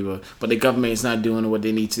yellow fever? But the government is not doing what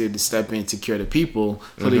they need to do to step in to cure the people.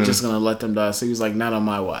 So they're just gonna let them die. So he was like, not on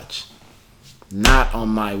my watch. Not on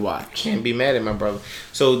my watch. Can't be mad at my brother.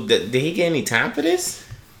 So did he get any time for this?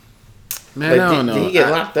 Man, I don't know. Did he get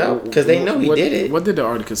locked up? Because they know he did it. What did the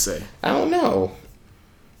article say? I don't know.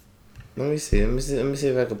 Let me see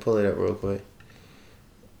if I can pull it up real quick.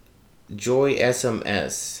 Joy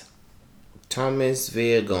SMS. Thomas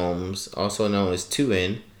Villa Gomes, also known as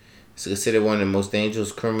 2N, is considered one of the most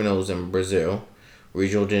dangerous criminals in Brazil,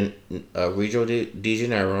 Rio de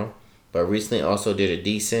Janeiro, but recently also did a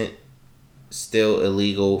decent still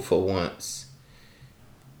illegal for once.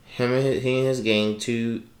 He and his gang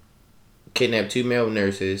kidnapped 2 male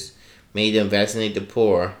nurses, made them vaccinate the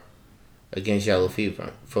poor against yellow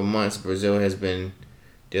fever. For months, Brazil has been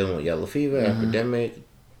dealing with yellow fever, epidemic,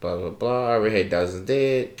 blah, blah, blah. Already had dozens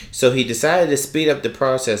dead. So he decided to speed up the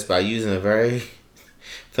process by using a very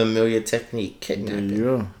familiar technique,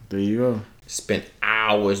 kidnapping. There you go. Spent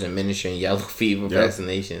hours administering yellow fever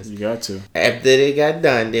vaccinations. You got to. After they got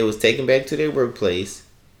done, they was taken back to their workplace.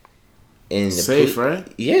 And safe, right?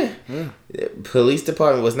 Yeah. The police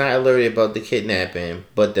department was not alerted about the kidnapping,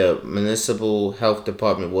 but the municipal health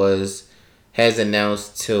department has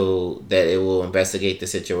announced that it will investigate the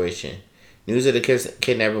situation. News of the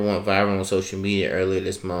kidnapping went viral on social media earlier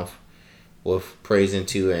this month, with praising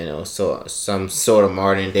some sort of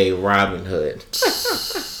modern day Robin Hood.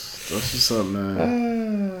 That's what's up,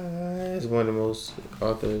 man. That's one of the most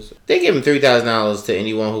authors. They give him $3,000 to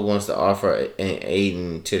anyone who wants to offer an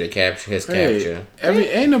aid to the capture.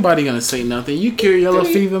 Ain't nobody gonna say nothing. You carry yellow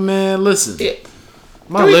fever, man. Listen,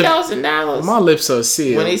 $3,000. My lips are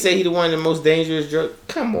sealed. When they say he the one of the most dangerous drug,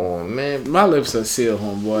 come on, man. My lips are sealed,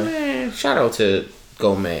 homeboy. Man, shout out to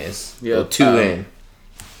Gomez. Yeah, 2N.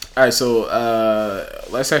 All right, so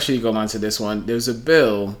let's actually go on to this one. There's a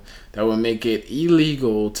bill that will make it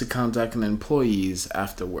illegal to contact employees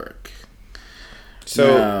after work.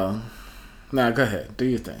 So, now go ahead, do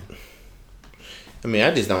your thing. I mean,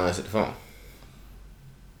 I just don't answer the phone.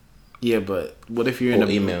 Yeah, but what if you're in the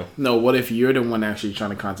email? No, what if you're the one actually trying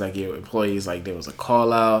to contact your employees? Like there was a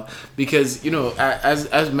call out because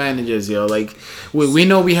as managers, like we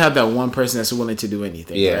know we have that one person that's willing to do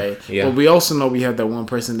anything, right? Yeah. But we also know we have that one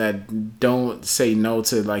person that don't say no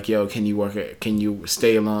to like, yo, can you work? Can you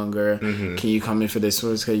stay longer? Mm-hmm. Can you come in for this?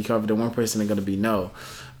 Can you cover the one person that's gonna be no?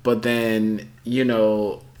 But then you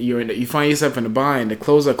find yourself in a bind. The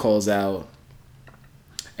closer calls out,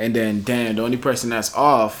 and then damn, the only person that's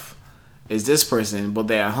off is this person, but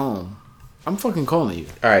they're at home. I'm fucking calling you.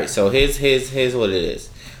 All right, so here's what it is.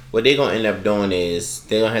 What they're gonna end up doing is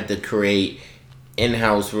they're gonna have to create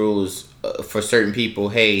in-house rules for certain people.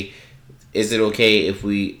 Hey, is it okay if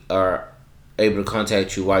we are able to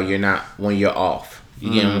contact you when you're off?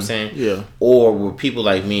 You get what I'm saying? Yeah. Or with people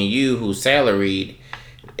like me and you who's salaried,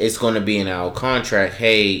 it's gonna be in our contract.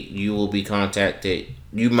 Hey, you will be contacted.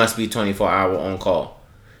 You must be 24-hour on call.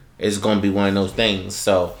 It's gonna be one of those things.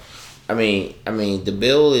 So. I mean, the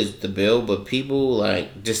bill is the bill, but people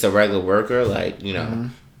like just a regular worker,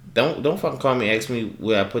 don't fucking call me, ask me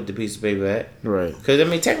where I put the piece of paper at, right?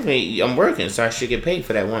 Because technically I'm working, so I should get paid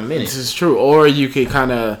for that 1 minute. This is true. Or you could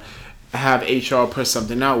kind of have HR put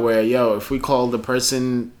something out where, if we call the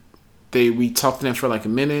person, we talk to them for like a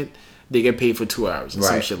minute, they get paid for 2 hours and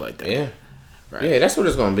some shit like that. Yeah, right. Yeah, that's what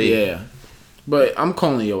it's gonna be. Yeah, but I'm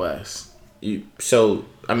calling your ass. So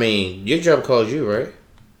I mean, your job calls you, right?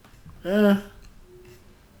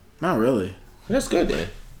 Not really. That's good then.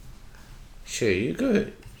 Shit, you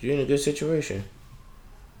good. You're in a good situation.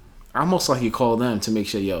 I most likely call them to make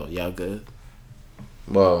sure, y'all good.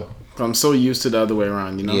 Well, I'm so used to the other way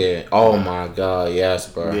around, Yeah. Oh my God,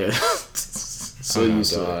 yes, bro. Yeah. So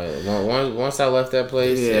used to it. Once I left that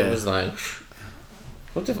place, it was like,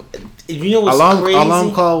 what the? You know what's crazy?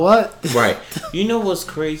 Alarm call what? Right. You know what's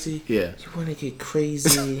crazy? Yeah. You want to get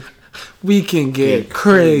crazy? We can get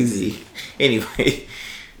crazy. Anyway,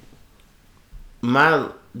 my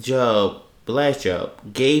last job,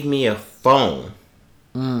 gave me a phone.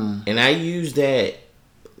 And I used that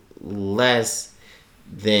less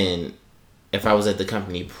than if I was at the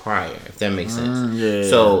company prior, if that makes sense. Yeah.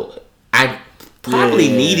 So I probably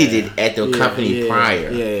needed it at the company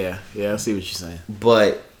prior. Yeah, I see what you're saying.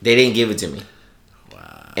 But they didn't give it to me.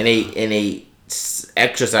 Wow. And they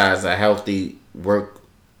exercise a healthy work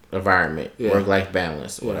environment, work-life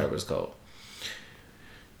balance, whatever it's called.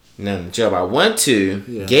 Now, the job I went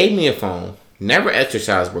to gave me a phone, never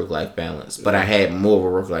exercised work-life balance, but I had more of a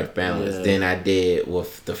work-life balance than I did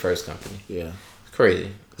with the first company. Yeah. It's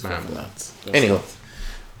crazy. Anyway.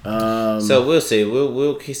 So we'll see.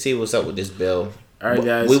 We'll see what's up with this bill. All right,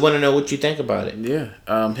 guys. We want to know what you think about it.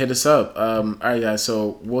 Yeah. Hit us up. All right, guys.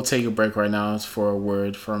 So we'll take a break right now for a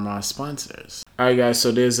word from our sponsors. All right, guys.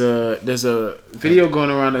 So there's a video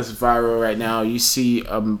going around that's viral right now. You see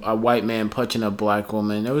a white man punching a black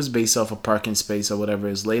woman. It was based off a parking space or whatever.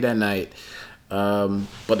 It's late at night. But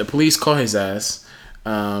the police call his ass.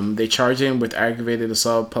 They charge him with aggravated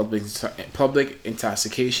assault, public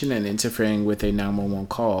intoxication, and interfering with a 911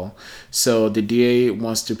 call. So the DA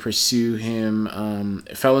wants to pursue him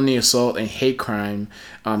felony assault and hate crime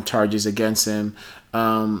charges against him.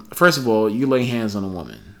 First of all, you lay hands on a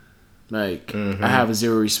woman. Like, I have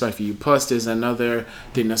zero respect for you. Plus, there's another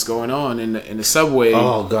thing that's going on in the subway.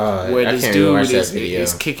 Oh God! Where I this can't even watch dude that video.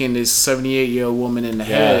 is kicking this 78-year-old woman in the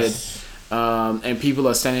Yes. head, and people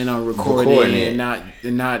are standing on recording and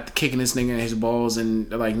not kicking this nigga in his balls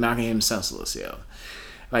and like knocking him senseless. Yo,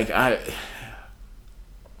 like I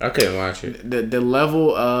couldn't watch it. the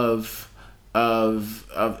level of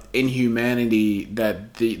inhumanity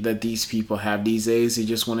that these people have these days. They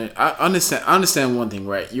just want to. I understand one thing,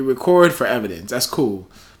 right? You record for evidence. That's cool.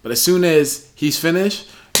 But as soon as he's finished,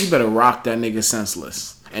 you better rock that nigga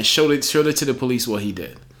senseless and show it to the police what he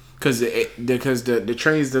did. Because the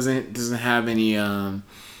trains doesn't have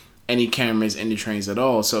any cameras in the trains at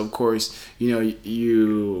all. So of course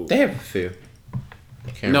you They have a few.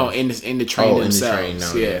 No, in the train themselves. In the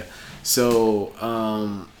train, no, yeah.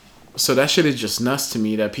 So that shit is just nuts to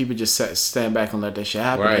me that people just stand back and let that shit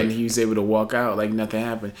happen. Right. And he was able to walk out like nothing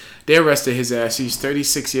happened. They arrested his ass. He's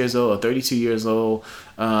 36 years old or 32 years old.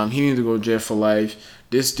 He needed to go to jail for life.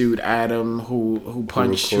 This dude Adam who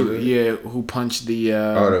punched the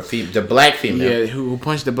black female. Yeah, who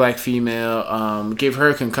punched the black female, gave her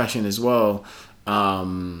a concussion as well.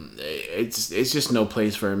 It's just no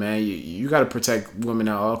place for it, man. You got to protect women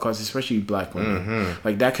at all costs, especially black women. Mm-hmm.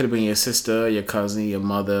 Like that could have been your sister, your cousin, your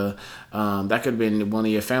mother. That could have been one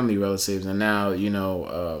of your family relatives, and now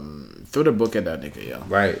throw the book at that nigga, yo.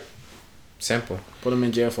 Right. Simple. Put him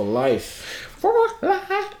in jail for life.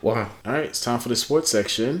 Wow. All right, it's time for the sports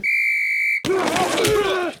section.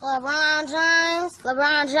 LeBron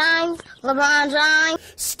James.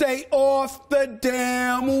 Stay off the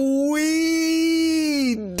damn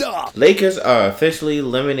weed. Lakers are officially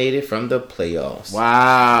eliminated from the playoffs.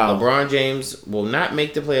 Wow. LeBron James will not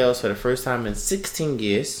make the playoffs for the first time in 16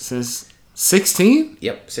 years. Since 16?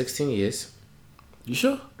 Yep, 16 years. You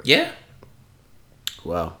sure? Yeah.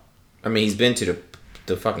 Wow. I mean, he's been to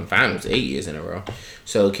the fucking finals 8 years in a row.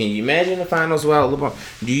 So can you imagine the finals without LeBron?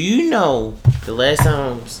 Do you know the last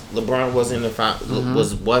time LeBron wasn't in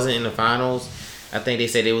the wasn't in the finals? I think they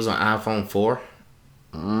said it was on iPhone 4.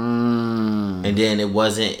 And then it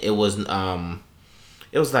wasn't. It was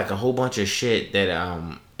like a whole bunch of shit that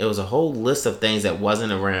it was a whole list of things that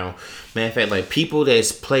wasn't around. Matter of fact, like people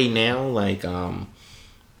that's play now, like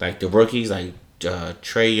the rookies, like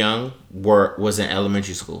Trae Young was in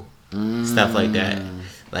elementary school. Stuff like that.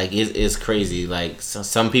 Like it's crazy. Like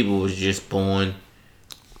some people was just born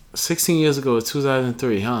 16 years ago,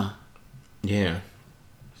 2003, huh? Yeah.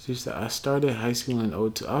 I started high school in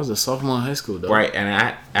 2002. I was a sophomore in high school, though. Right,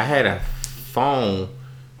 and I had a phone.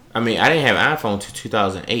 I mean, I didn't have an iPhone till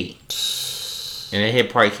 2008, and it had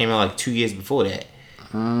probably came out like 2 years before that.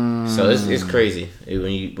 So it's crazy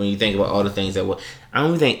when you think about all the things that were. I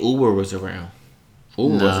don't even think Uber was around.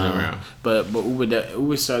 Uber wasn't around. But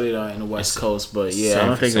Uber started in the West Coast, but yeah, I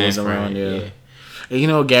don't think it was San around Fran, there. And you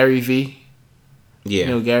know Gary V? Yeah. You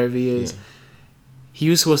know who Gary V is? Yeah. He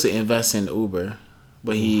was supposed to invest in Uber,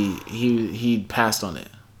 but he passed on it.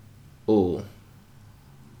 Ooh.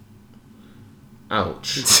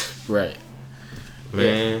 Ouch. Right.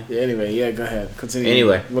 Man. Yeah, anyway, go ahead. Continue.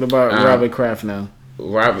 Anyway. What about Robert Kraft now?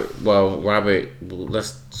 Robert,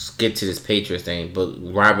 let's get to this Patriots thing, but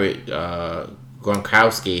Robert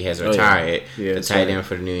Gronkowski has retired. Yeah, the tight end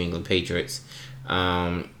for the New England Patriots.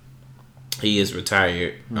 He is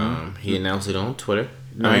retired. He announced it on Twitter.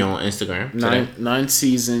 On Instagram. 9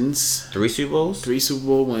 seasons. 3 Super Bowls. 3 Super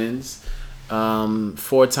Bowl wins.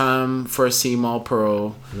 4-time first team All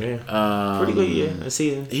Pro. Yeah. Pretty good year. A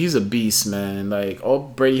season. He's a beast, man. Like all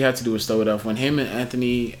Brady had to do was throw it off. When him and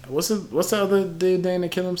Anthony, what's the other dude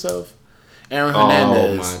that killed himself? Aaron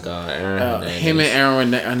Hernandez. Oh my God, Aaron Hernandez. Him and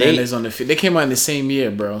Aaron Hernandez on the field. They came out in the same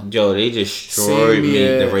year, bro. Yo, they destroyed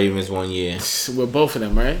the Ravens one year. With both of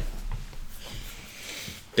them, right?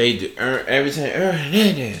 They do every time Aaron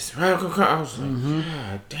Hernandez. I was like,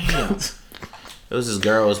 God damn. It was this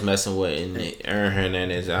girl I was messing with, and Aaron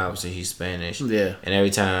Hernandez, obviously he's Spanish. Yeah. And every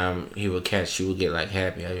time he would catch, she would get like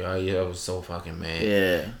happy. I was so fucking mad.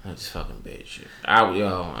 Yeah. I just fucking bitch.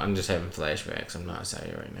 I'm just having flashbacks. I'm not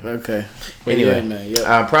excited right now. Okay. Anyway, yeah, man.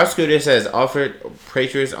 Yep. Prosecutors has offered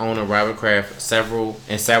Patriots owner Robert Kraft several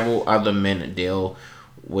other men a deal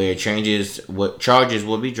where charges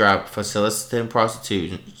will be dropped for soliciting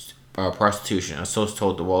prostitution. A source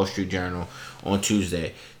told the Wall Street Journal on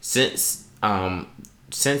Tuesday. Since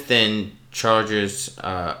then,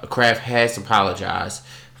 Kraft has apologized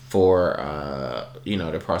for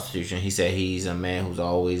the prostitution. He said he's a man who's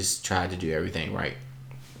always tried to do everything right.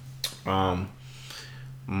 I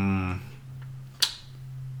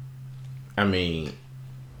mean,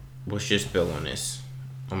 what's your spill on this?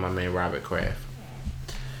 On my man Robert Kraft.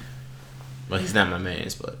 Well, he's not my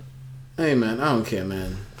man's, but Hey man, I don't care,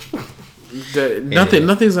 man.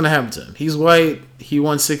 Nothing's gonna happen to him. He's white. He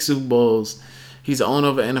won 6 Super Bowls. He's the owner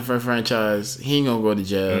of an NFL franchise. He ain't gonna go to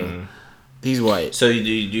jail. Mm-hmm. He's white. So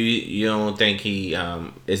you don't think he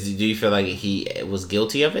is? Do you feel like he was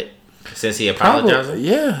guilty of it since he apologized? Probably,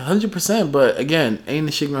 yeah, 100%. But again, ain't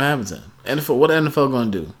the shit gonna happen to him. NFL, what the NFL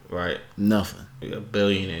gonna do? Right. Nothing. He's a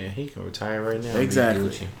billionaire. He can retire right now.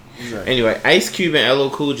 Exactly. Anyway, Ice Cube and LL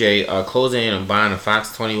Cool J are closing in on buying a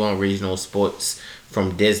Fox 21 regional sports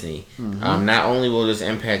from Disney. Mm-hmm. Not only will this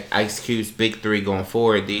impact Ice Cube's Big Three going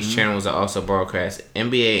forward, these channels are also broadcast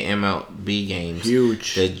NBA, MLB games.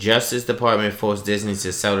 Huge. The Justice Department forced Disney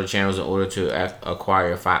to sell the channels in order to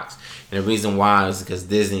acquire Fox. And the reason why is because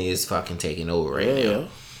Disney is fucking taking over right now.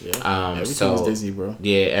 Yeah. Everything's Disney, bro.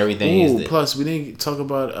 Yeah, everything is. Plus, we didn't talk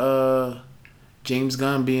about James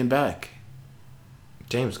Gunn being back.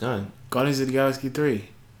 James Gunn? Guardians of the Galaxy 3.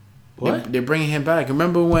 What? They're bringing him back.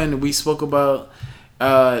 Remember when we spoke about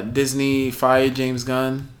Disney fired James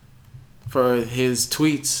Gunn for his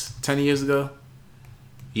tweets 10 years ago?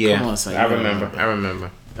 Yeah, come on, son, I remember. I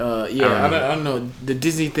don't know. The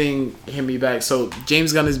Disney thing hit me back. So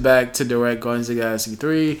James Gunn is back to direct Guardians of the Galaxy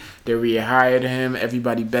 3. They rehired him.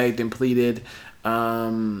 Everybody begged and pleaded.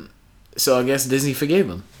 So I guess Disney forgave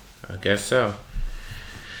him. I guess so.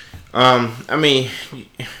 I mean,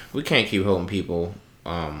 we can't keep holding people.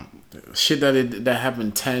 Shit that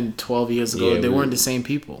happened 10, 12 years ago. They weren't the same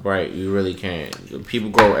people. Right, you really can't.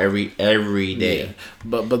 People grow every day. Yeah.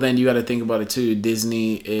 But then you got to think about it too.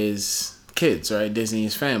 Disney is kids, right? Disney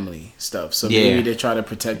is family stuff. So maybe they try to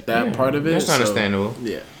protect that part of it. That's understandable.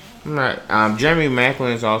 Yeah. I'm not. Jeremy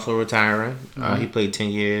Maclin is also retiring. He played 10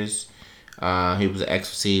 years. He was an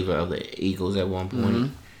ex-receiver of the Eagles at one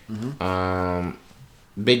point. Mm-hmm.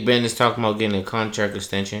 Big Ben is talking about getting a contract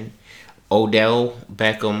extension. Odell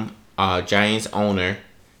Beckham, Giants owner,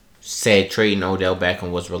 said trading Odell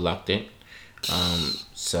Beckham was reluctant.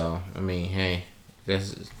 So I mean, hey,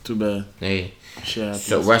 that's too bad. Hey,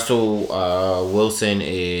 so Russell Wilson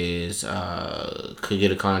is could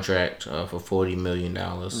get a contract for $40 million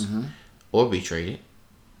or be traded.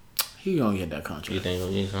 He gonna get that contract. You think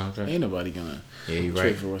he'll get a contract? Ain't nobody gonna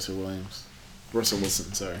trade for Russell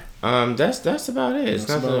Wilson, sorry. That's about it. It's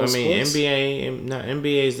nothing. I mean,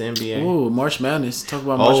 NBA is the NBA. Ooh, March Madness. Talk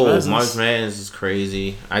about March Madness. March Madness is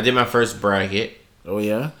crazy. I did my first bracket. Oh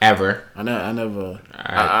yeah. Ever. I never.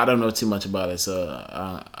 I don't know too much about it,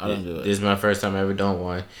 so I don't do it. This is my first time ever doing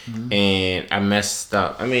one, and I messed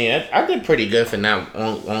up. I mean, I did pretty good for not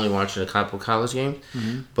only watching a couple college games,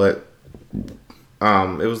 but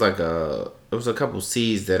it was like a couple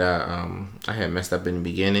C's that I had messed up in the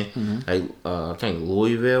beginning. Like I think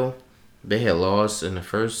Louisville, they had lost in the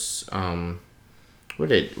first what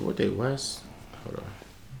they West? Hold on.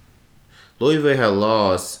 Louisville had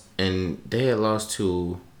lost, and they had lost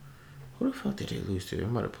to who the fuck did they lose to?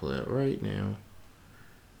 I'm about to pull it up right now.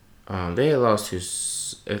 They had lost to,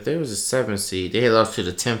 if there was a 7th seed, they had lost to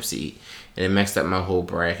the 10th seed, and it messed up my whole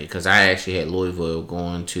bracket because I actually had Louisville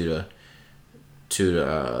going to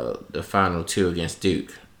the final 2 against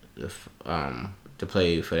Duke, to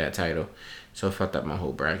play for that title. So I fucked up my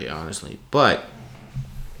whole bracket, honestly. But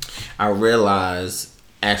I realized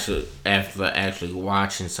after actually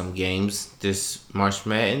watching some games this March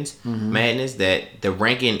Madness that the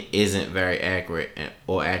ranking isn't very accurate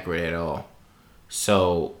at all.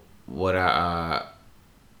 So what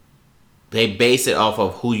they base it off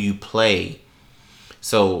of who you play.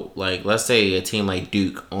 So, like, let's say a team like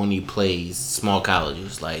Duke only plays small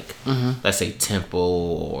colleges, like, let's say Temple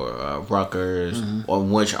or Rutgers, or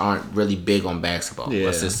which aren't really big on basketball,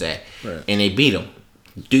 let's just say. Right. And they beat them.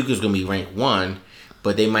 Duke is going to be ranked 1,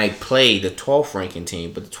 but they might play the 12th ranking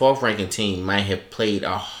team, but the 12th ranking team might have played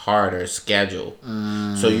a harder schedule.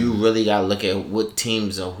 So you really got to look at what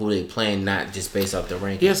teams or who they playing, not just based off the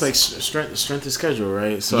rankings. Yeah, it's like strength of schedule,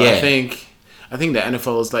 right? So I think the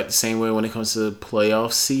NFL is like the same way when it comes to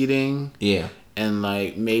playoff seeding. Yeah. And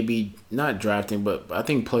like maybe not drafting, but I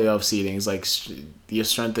think playoff seeding is like your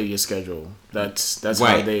strength of your schedule. That's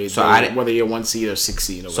right. How they whether you're 1 seed or 6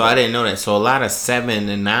 seed. Or so I didn't know that. So a lot of 7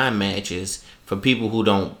 and 9 matches for people who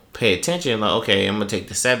don't pay attention, like, okay, I'm gonna take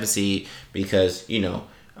the 7 seed because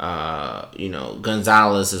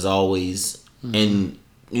Gonzalez is always in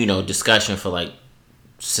discussion for like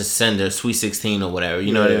Sender Sweet 16 or whatever.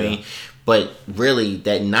 You know what I mean? But really,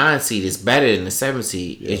 that 9 seed is better than the 7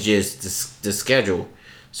 seed. Yeah. It's just the schedule.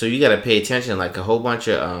 So you got to pay attention. Like a whole bunch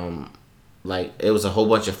of it was a whole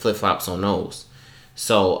bunch of flip flops on those.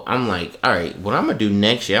 So I'm like, all right, what I'm gonna do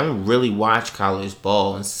next year? I'm gonna really watch college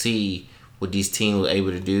ball and see what these teams were able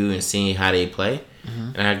to do and seeing how they play.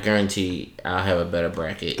 And I guarantee I'll have a better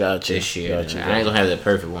bracket this year. I ain't gonna have the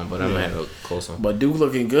perfect one, but I'm gonna have a close one. But Duke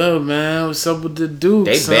looking good, man. What's up with the Duke?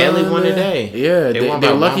 They barely won today. Yeah,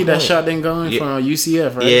 they're lucky that shot didn't go in from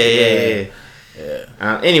UCF, right?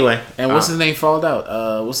 Yeah. Anyway, and what's his name fouled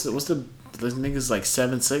out? What's the niggas like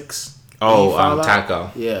 7'6"?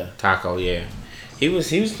 Taco. Yeah, Taco. Yeah, he was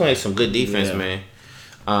playing some good defense, man.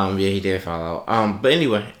 Yeah, he did foul out. But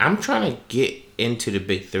anyway, I'm trying to get into the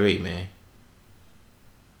big three, man.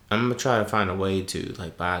 I'm gonna try to find a way to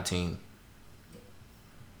buy a team.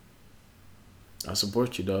 I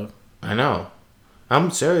support you, dog. I know.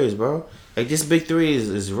 I'm serious, bro. Like this big three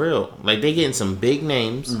is real. Like they getting some big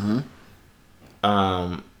names.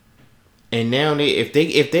 And now if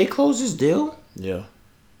they close this deal, you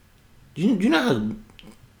know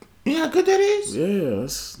how good that is. Yeah,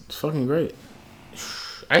 it's fucking great.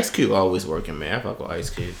 Ice Cube always working, man. I fuck with Ice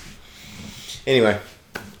Cube. Anyway,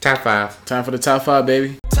 top 5. Time for the top 5,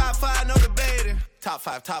 baby. Top 5, no debating. Top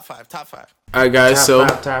 5. All right, guys.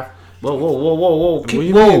 Top. Whoa.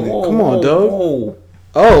 Come on, dog. Whoa.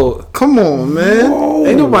 Oh, come on, man.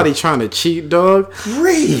 Ain't nobody trying to cheat, dog.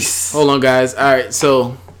 Reese. Hold on, guys. All right,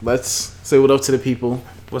 so let's say what up to the people.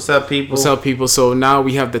 What's up, people? So now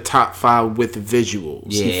we have the top 5 with visuals.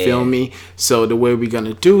 Yeah. You feel me? So the way we're going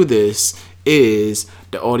to do this is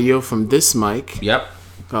the audio from this mic. Yep.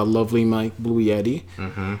 Our lovely mic, Blue Yeti,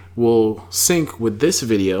 will sync with this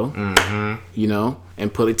video,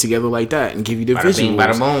 and put it together like that and give you the Bada visuals. bing,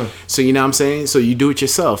 bada boom. So you know what I'm saying? So you do it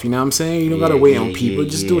yourself. You know what I'm saying? You don't gotta wait on people.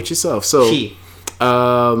 Just do it yourself. So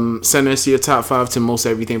send us your top 5 to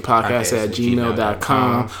mosteverythingpodcast at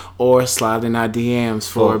gmail.com or slide in our DMs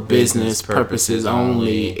for business purposes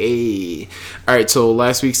only. Ay. All right, so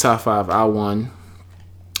last week's top 5, I won.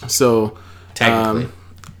 So technically,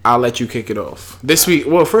 I'll let you kick it off. This week,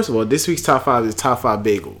 well, first of all, this week's top 5 is top 5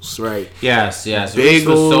 bagels, right? Yes. Bagels. Reese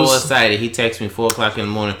was so excited. He texted me 4:00 in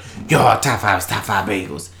the morning. Yo, top 5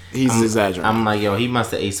 bagels. He's exaggerating. I'm like, yo, he must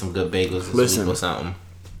have ate some good bagels this week or something.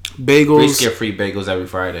 Bagels. Reese get free bagels every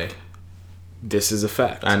Friday. This is a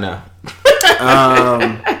fact. I know.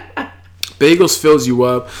 Bagels fills you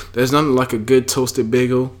up. There's nothing like a good toasted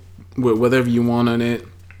bagel with whatever you want on it.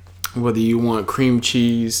 Whether you want cream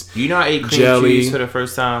cheese, You know, I ate cream jelly. cheese for the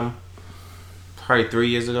first time probably 3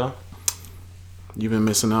 years ago. You've been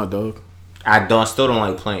missing out, dog. I still don't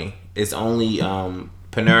like plain. It's only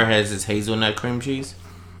Panera has this hazelnut cream cheese.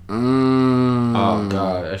 Oh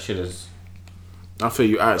god, that shit is. I feel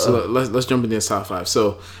you. All right, so let's jump into this top 5.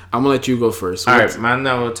 So I'm gonna let you go first. All right, my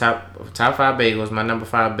number top 5 bagels. My number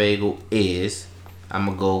 5 bagel is I'm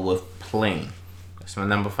gonna go with plain. That's my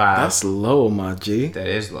number 5. That's low, my G. That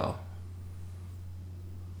is low.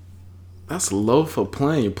 That's low for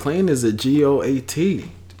plain. Plain is a GOAT.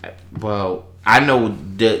 Well, I know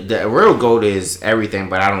the real goat is everything,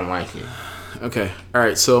 but I don't like it. Okay. All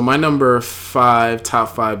right. So my number 5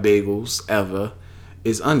 top 5 bagels ever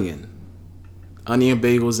is onion. Onion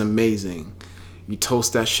bagel is amazing. You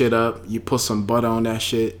toast that shit up. You put some butter on that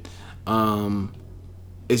shit.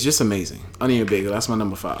 It's just amazing. Onion bagel. That's my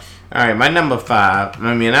number 5. All right, my number 5.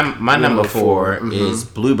 My number 4 is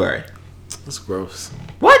blueberry. That's gross.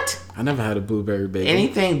 What? I never had a blueberry bagel.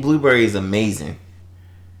 Anything blueberry is amazing.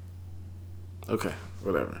 Okay,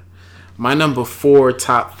 whatever. My number 4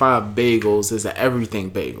 top 5 bagels is an everything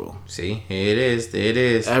bagel. See, here it is. There it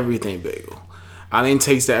is. Everything bagel. I didn't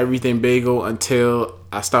taste the everything bagel until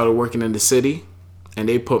I started working in the city, and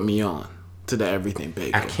they put me on to the everything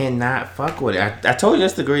bagel. I cannot fuck with it. I told you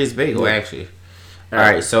that's the greatest bagel, actually. All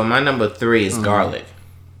right, so my number 3 is garlic.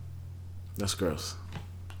 That's gross.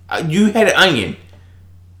 You had an onion.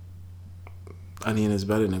 Onion is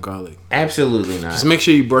better than garlic. Absolutely not. Just make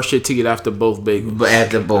sure you brush your teeth after both bagels. But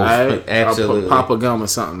after both, right? absolutely. Pop a gum or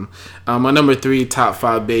something. My number 3 top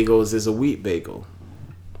 5 bagels is a wheat bagel.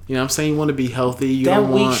 You know what I'm saying? You want to be healthy. You that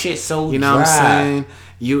don't wheat want, shit so you know dry. what I'm saying?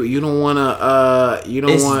 You don't want to you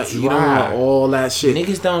don't want all that shit.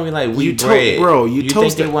 Niggas don't be like wheat bread. Bro, you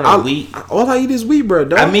toast think they it. want a wheat? All I eat is wheat bread,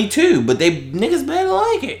 dog. Me too, but niggas better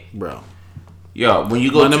like it. Bro. Yo, when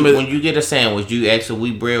you when you get a sandwich, you ask for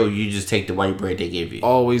wheat bread or you just take the white bread they give you?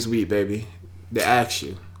 Always wheat, baby. They ask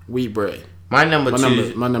you. Wheat bread. My number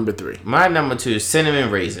 2. My number 3. My number 2 is cinnamon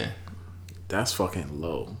raisin. That's fucking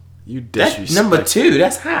low. You disrespect. That's number 2.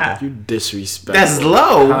 That's high. You disrespect. That's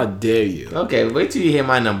low. How dare you? Okay, wait till you hear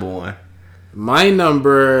my number 1. My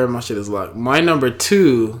shit is locked. My number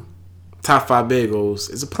 2 top 5 bagels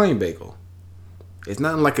is a plain bagel. It's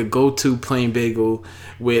not like a go-to plain bagel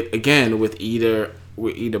with either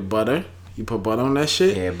butter. You put butter on that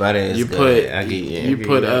shit. Yeah, butter is you good.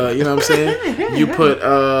 You know what I'm saying? You put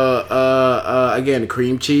Again,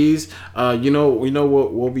 cream cheese. You know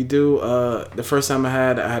what we do. The first time I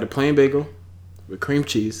had a plain bagel with cream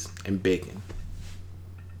cheese and bacon.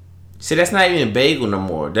 See, that's not even a bagel no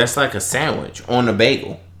more. That's like a sandwich on a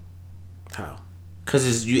bagel. How?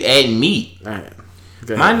 Because you add meat. All right.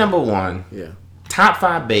 My number one. Yeah. Top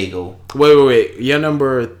 5 bagel. Wait. Your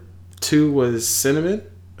number 2 was cinnamon?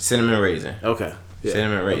 Cinnamon raisin. Okay. Yeah.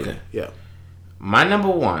 Cinnamon raisin. Okay. Yeah. My number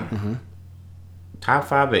 1. Top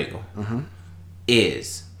 5 bagel.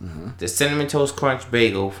 Is the Cinnamon Toast Crunch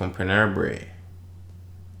bagel from Panera Bread.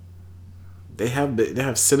 They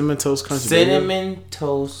have cinnamon toast crunch. Cinnamon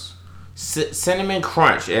toast. Cinnamon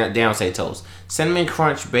crunch. They don't say toast. Cinnamon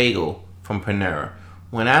crunch bagel from Panera.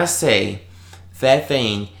 When I say that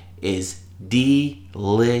thing is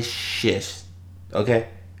delicious. Okay.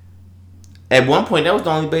 At one point, that was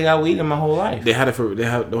the only bagel I would eat in my whole life. They had it for.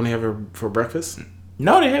 Don't they have it for breakfast?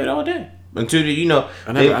 No, they have it all day. Until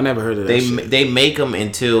I never heard of that. They make them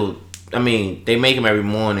they make them every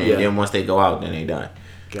morning. Yeah. And then once they go out, then they done.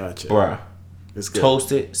 Gotcha. Bruh. It's good.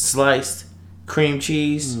 Toasted, sliced, cream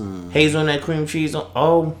cheese, hazelnut cream cheese.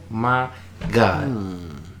 Oh my God.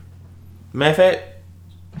 Matter of fact,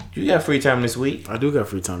 you got free time this week. I do got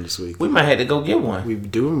free time this week. We might have to go get one. We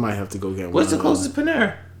might have to go get one. What's the closest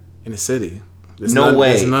Panera? In the city. No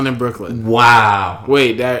way. There's none in Brooklyn. Wow.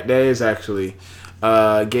 Wait, that is actually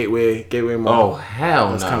Gateway Mall. Oh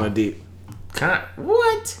hell That's no. kind of deep.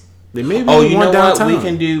 What? There may be Oh, you one know downtown. what? We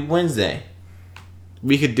can do Wednesday.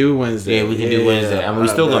 We could do Wednesday. Yeah, we can do Wednesday. I mean, we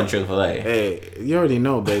still going to Chick-fil-A. Hey, you already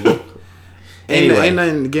know, baby. Anyway. Ain't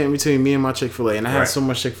nothing getting between me and my Chick-fil-A. And I had Right. so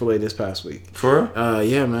much Chick-fil-A this past week. For real?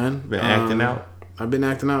 Yeah, man. Been acting out? I've been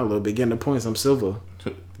acting out a little bit, getting the points. I'm silver.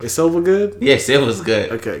 Is silver good? Yes, it was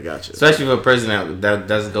good. Okay, gotcha. Especially for a person that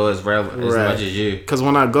doesn't go as much as you. Because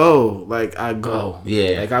when I go, I go. Oh,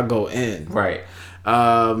 yeah. I go in. Right.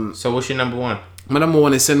 So what's your number 1? My number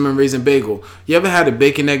 1 is cinnamon raisin bagel. You ever had a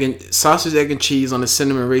bacon, egg, and sausage, egg, and cheese on a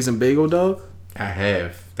cinnamon raisin bagel, dog? I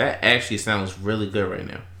have. That actually sounds really good right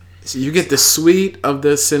now. So you get the sweet of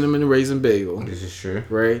the cinnamon raisin bagel, This is true.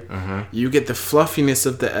 right? You get the fluffiness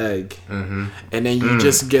of the egg, and then you Mm.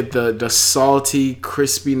 just get the salty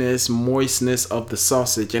crispiness, moistness of the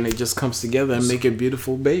sausage, and it just comes together and make a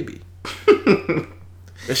beautiful baby.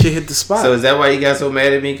 That shit hit the spot. So is that why you got so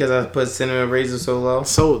mad at me because I put cinnamon raisin so low?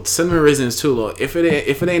 So cinnamon raisin is too low. If it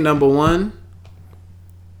ain't number 1,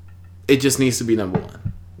 it just needs to be number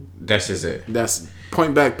 1. That's just it. That's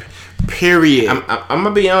point back. Period. I'm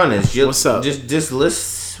gonna be honest. What's up? Just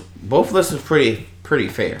lists. Both lists are pretty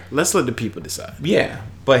fair. Let's let the people decide. Yeah,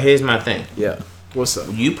 but here's my thing. Yeah. What's up?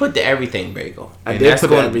 You put the everything bagel. I and did that's put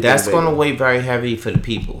the gonna, everything That's bagel. going to weigh very heavy for the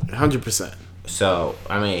people. 100%. So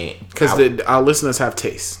I mean, Because our listeners have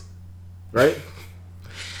taste, right?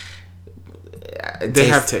 They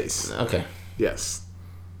have taste. Okay. Yes.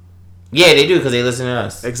 Yeah, they do because they listen to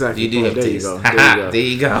us. Exactly. You do have There you taste. go. There you go. There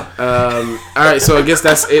you go. All right, so I guess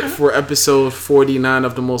that's it for episode 49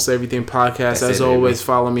 of the Most Everything Podcast. That's As it, always, baby.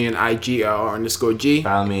 follow me on IG @R_G.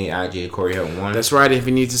 Follow me IG at Corey Hilton 1. That's right. If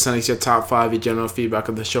you need to send us your top 5, your general feedback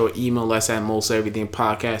of the show, email us at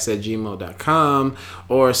mosteverythingpodcast@gmail.com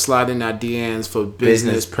or slide in our DMs for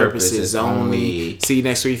business purposes only. See you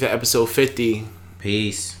next week for episode 50.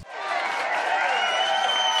 Peace.